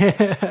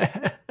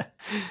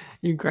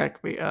 You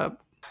crack me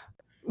up.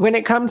 When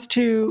it comes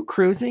to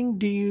cruising,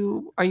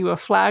 are you a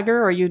flagger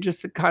or are you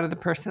just the kind of the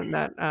person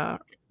that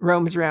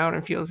roams around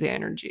and feels the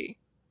energy?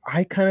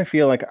 I kind of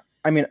feel like,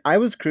 I mean, I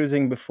was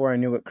cruising before I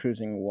knew what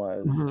cruising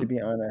was, to Mhm. be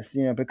honest,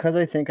 because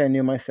I think I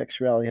knew my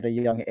sexuality at a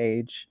young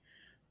age.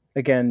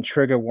 Again,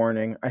 trigger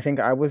warning. I think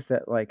I was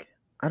that, like,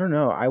 I don't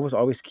know, I was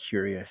always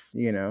curious.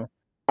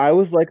 I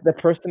was like the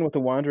person with the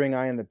wandering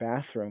eye in the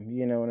bathroom,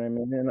 you know what I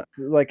mean? And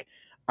like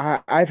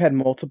I've had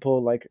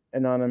multiple like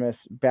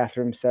anonymous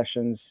bathroom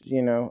sessions,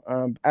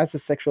 as a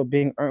sexual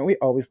being, aren't we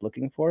always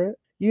looking for it?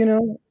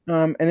 And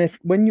if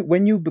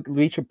when you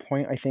reach a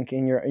point, I think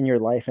in your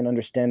life and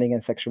understanding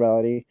and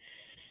sexuality,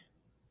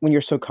 when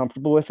you're so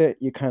comfortable with it,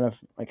 you kind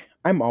of like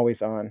I'm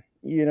always on.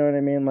 You know what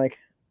I mean? Like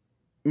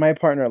my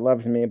partner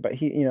loves me, but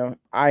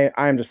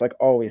I'm just like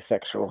always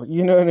sexual.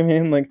 You know what I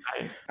mean? Like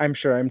Right. I'm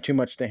sure I'm too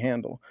much to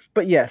handle.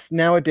 But yes,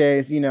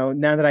 nowadays, now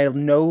that I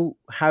know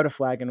how to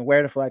flag and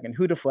where to flag and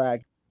who to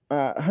flag,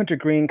 hunter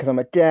green because I'm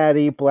a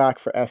daddy, black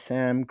for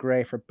SM,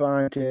 gray for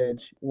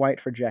bondage,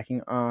 white for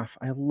jacking off.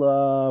 I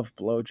love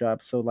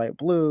blowjobs, so light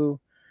blue,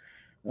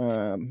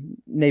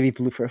 navy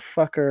blue for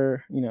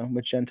fucker,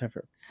 magenta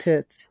for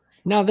pits.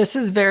 Now, this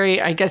is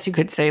very, I guess you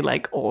could say,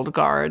 like old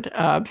guard.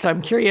 So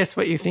I'm curious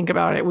what you think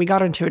about it. We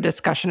got into a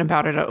discussion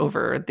about it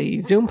over the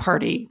Zoom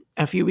party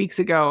a few weeks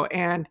ago,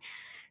 and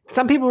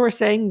some people were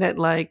saying that,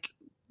 like,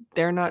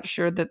 they're not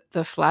sure that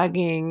the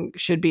flagging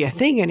should be a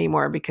thing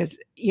anymore because,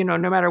 no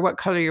matter what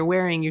color you're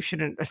wearing, you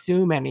shouldn't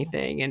assume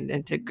anything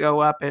and to go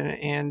up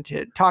and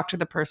to talk to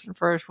the person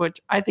first, which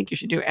I think you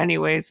should do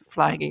anyways,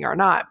 flagging or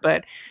not.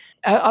 But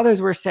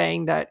others were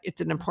saying that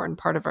it's an important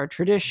part of our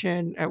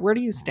tradition. Where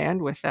do you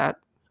stand with that?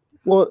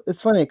 Well,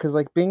 it's funny because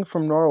like being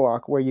from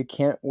Norwalk, where you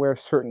can't wear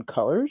certain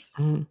colors,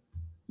 Mhm.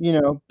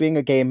 being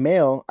a gay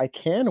male, I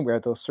can wear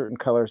those certain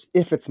colors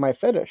if it's my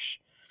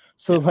fetish.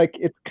 So Yeah. like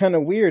it's kind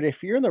of weird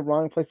if you're in the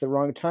wrong place, the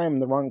wrong time,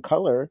 the wrong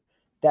color,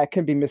 that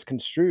can be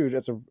misconstrued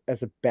as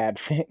a bad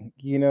thing.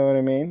 You know what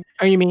I mean?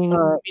 Are you meaning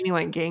Uh, meaning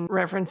like gang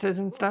references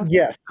and stuff?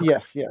 yes,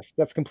 yes, yes.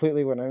 That's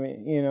completely what I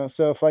mean.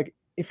 So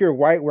if you're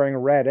white wearing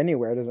red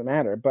anywhere, it doesn't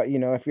matter. But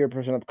if you're a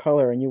person of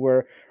color and you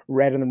wear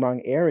red in the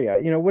wrong area,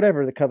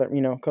 whatever the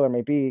color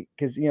may be,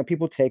 because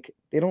people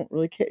they don't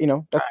really care.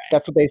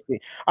 That's what they see.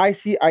 I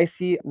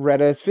see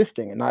red as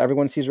fisting, and not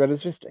everyone sees red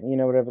as fisting.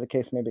 Whatever the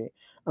case may be.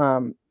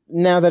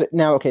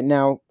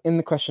 Now in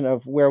the question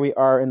of where we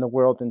are in the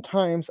world and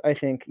times, I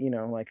think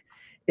like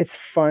it's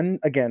fun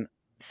again.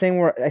 Same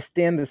where I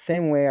stand the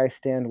same way I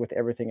stand with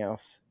everything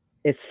else.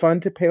 It's fun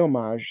to pay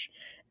homage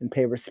and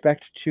pay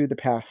respect to the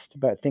past,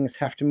 but things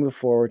have to move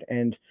forward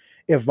and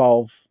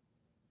evolve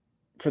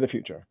for the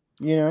future.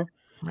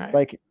 Right.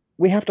 Like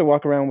we have to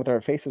walk around with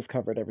our faces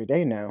covered every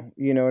day now.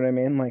 You know what I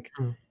mean? Like,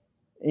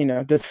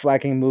 Mm. does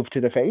flagging move to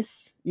the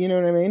face? You know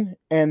what I mean?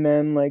 And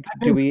then like, I've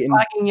do been we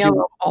flagging do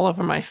yellow all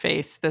over my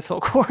face this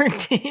whole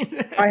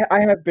quarantine. I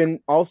have been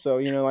also,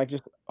 like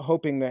just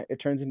hoping that it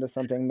turns into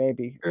something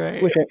maybe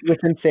Right.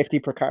 within safety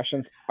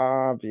precautions,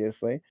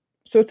 obviously.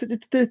 So it's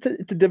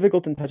a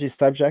difficult and touchy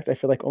subject. I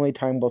feel like only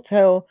time will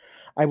tell.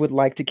 I would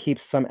like to keep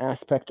some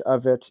aspect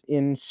of it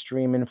in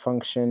stream and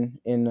function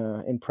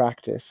in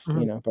practice,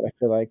 Mhm. but I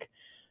feel like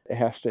it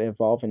has to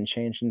evolve and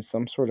change in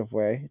some sort of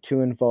way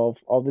to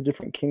involve all the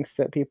different kinks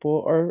that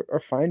people are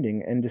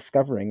finding and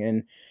discovering.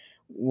 And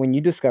when you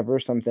discover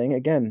something,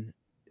 again,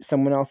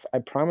 someone else, I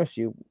promise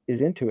you,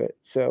 is into it.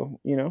 So,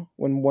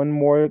 when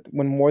more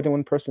than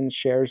one person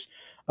shares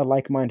a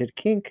like-minded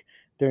kink,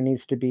 there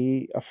needs to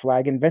be a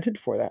flag invented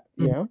for that.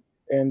 Mhm.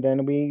 And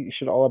then we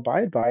should all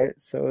abide by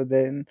it. So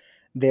then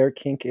their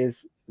kink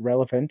is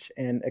relevant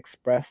and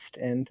expressed,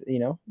 and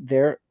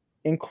they're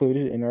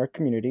included in our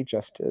community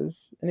just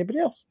as anybody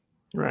else.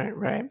 Right,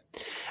 right.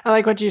 I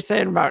like what you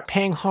said about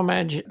paying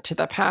homage to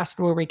the past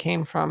where we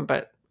came from,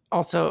 but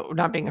also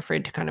not being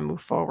afraid to kind of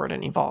move forward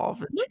and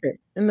evolve. Right.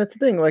 And that's the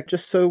thing, like,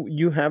 just so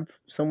you have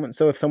someone,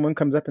 so if someone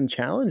comes up and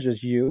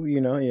challenges you,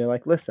 you're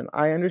like, listen,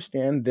 I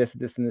understand this,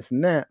 and this,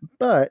 and that,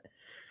 but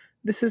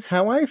this is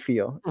how I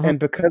feel. Mhm. And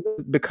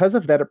because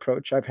of that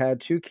approach, I've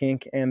had to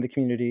kink and the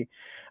community.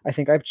 I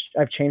think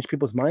I've changed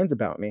people's minds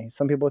about me.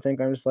 Some people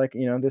think I'm just like,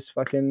 this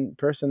fucking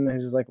person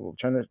who's just like, well,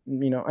 trying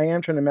to, I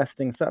am trying to mess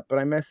things up, but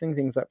I'm messing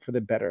things up for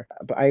the better.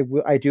 But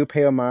I do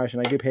pay homage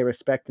and I do pay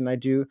respect and I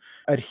do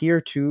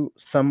adhere to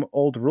some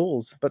old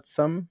rules, but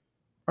some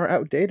are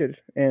outdated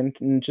and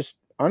just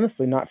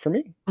honestly not for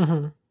me.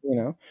 Mhm. you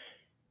know,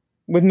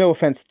 with no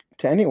offense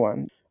to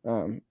anyone.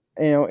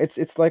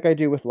 It's like I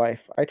do with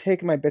life. I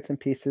take my bits and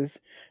pieces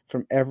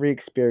from every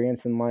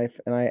experience in life,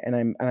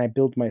 and I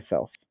build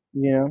myself.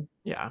 Yeah,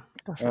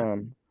 definitely.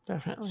 Um,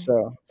 Definitely.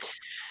 so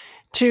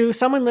To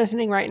someone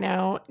listening right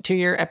now to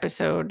your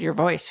episode, your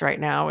voice right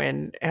now,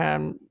 and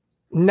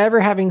never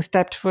having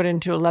stepped foot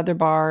into a leather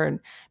bar and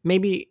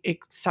maybe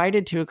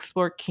excited to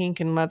explore kink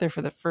and leather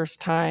for the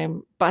first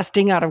time,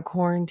 busting out of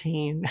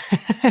quarantine,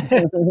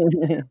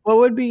 what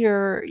would be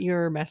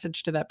your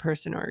message to that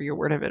person or your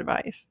word of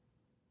advice?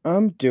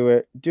 do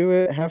it,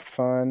 have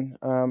fun.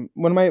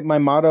 One of my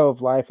motto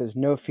of life is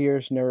no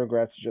fears, no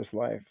regrets, just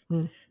life.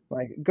 Hmm.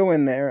 Like, go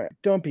in there,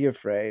 don't be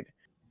afraid.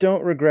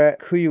 Don't regret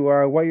who you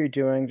are, what you're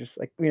doing, just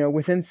like,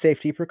 within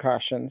safety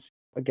precautions.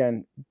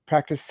 Again,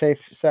 practice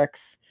safe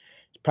sex,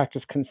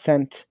 practice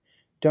consent,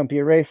 don't be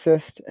a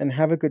racist, and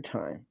have a good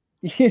time.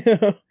 You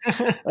know,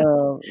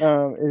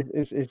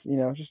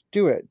 just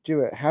do it.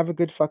 Have a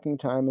good fucking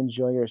time,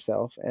 enjoy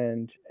yourself,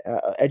 and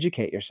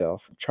educate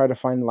yourself. Try to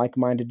find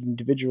like-minded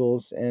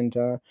individuals and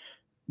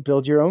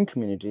build your own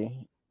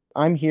community.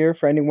 I'm here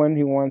for anyone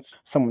who wants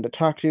someone to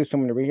talk to,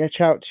 someone to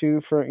reach out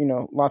to for,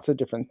 lots of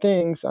different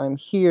things. I'm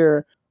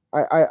here.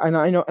 I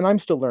know, and I'm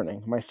still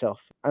learning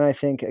myself. And I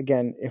think,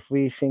 again, if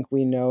we think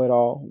we know it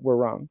all, we're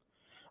wrong.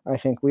 I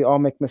think we all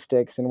make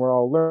mistakes and we're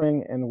all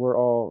learning and we're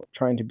all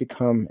trying to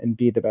become and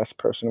be the best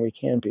person we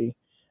can be.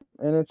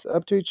 And it's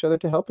up to each other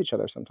to help each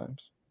other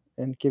sometimes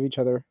and give each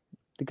other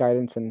the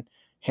guidance and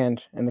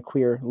hand and the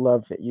queer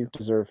love that you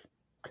deserve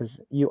because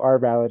you are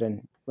valid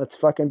and let's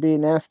fucking be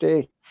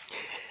nasty.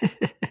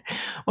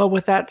 Well,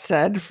 with that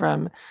said,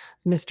 from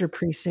Mr.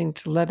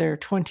 Precinct Leather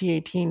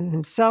 2018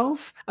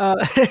 himself,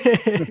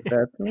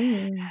 That's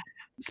me.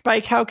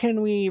 Spike, how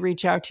can we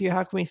reach out to you?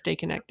 How can we stay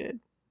connected?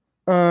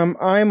 I'm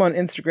on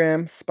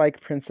Instagram,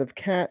 Spike Prince of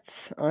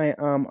Cats. I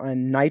am a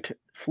night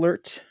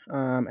flirt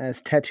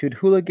as Tattooed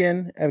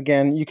Hooligan.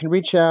 Again, you can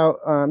reach out.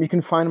 You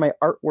can find my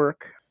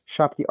artwork,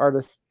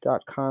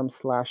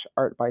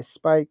 shoptheartist.com/art by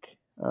Spike.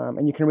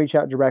 And you can reach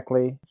out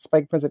directly,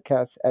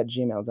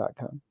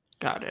 spikeprinceofcats@gmail.com.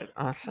 Got it.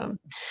 Awesome.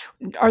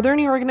 Are there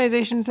any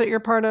organizations that you're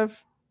part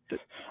of?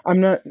 I'm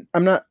not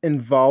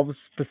involved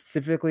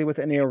specifically with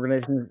any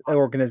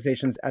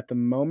organizations at the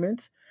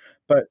moment,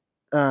 but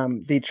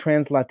the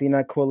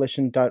translatina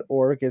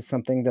coalition.org is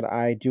something that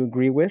I do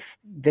agree with.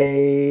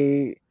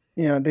 They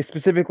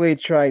specifically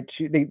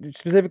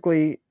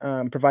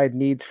provide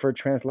needs for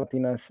trans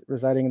Latinas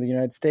residing in the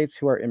United States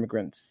who are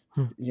immigrants.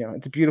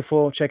 It's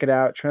beautiful. Check it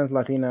out,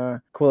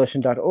 translatina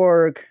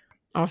coalition.org.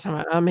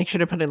 Awesome. I'll make sure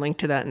to put a link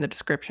to that in the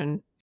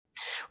description.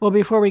 Well,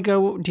 before we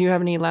go, do you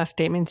have any last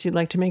statements you'd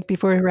like to make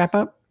before we wrap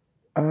up?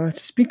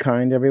 Just be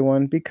kind,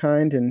 everyone. Be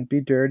kind and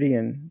be dirty,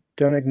 and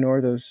don't ignore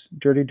those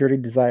dirty, dirty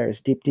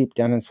desires deep, deep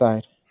down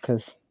inside,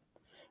 because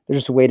they're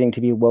just waiting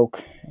to be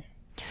woke.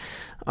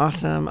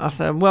 Awesome.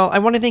 Well, I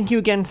want to thank you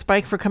again,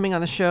 Spike, for coming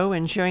on the show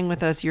and sharing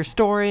with us your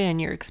story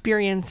and your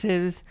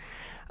experiences.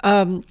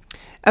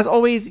 As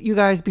always, you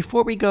guys,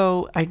 before we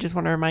go, I just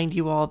want to remind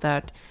you all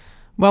that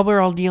while we're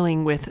all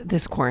dealing with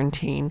this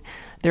quarantine,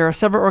 there are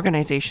several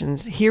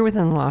organizations here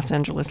within the Los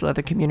Angeles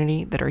leather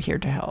community that are here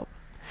to help.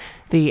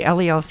 The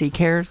LELC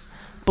Cares,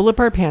 Bullet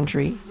Bar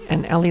Pantry,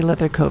 and LE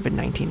Leather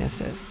COVID-19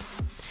 Assist.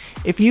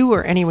 If you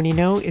or anyone you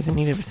know is in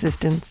need of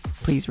assistance,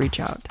 please reach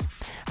out.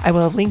 I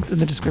will have links in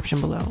the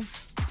description below.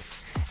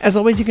 As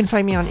always, you can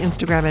find me on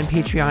Instagram and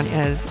Patreon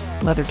as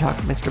Leather Talk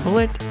Mr.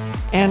 Bullet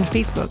and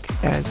Facebook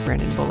as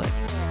Brandon Bullet.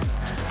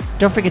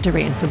 Don't forget to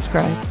rate and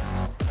subscribe.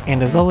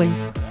 And as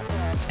always,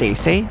 stay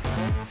safe,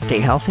 stay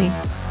healthy,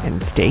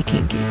 and stay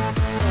kinky.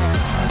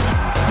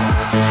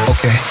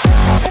 Okay.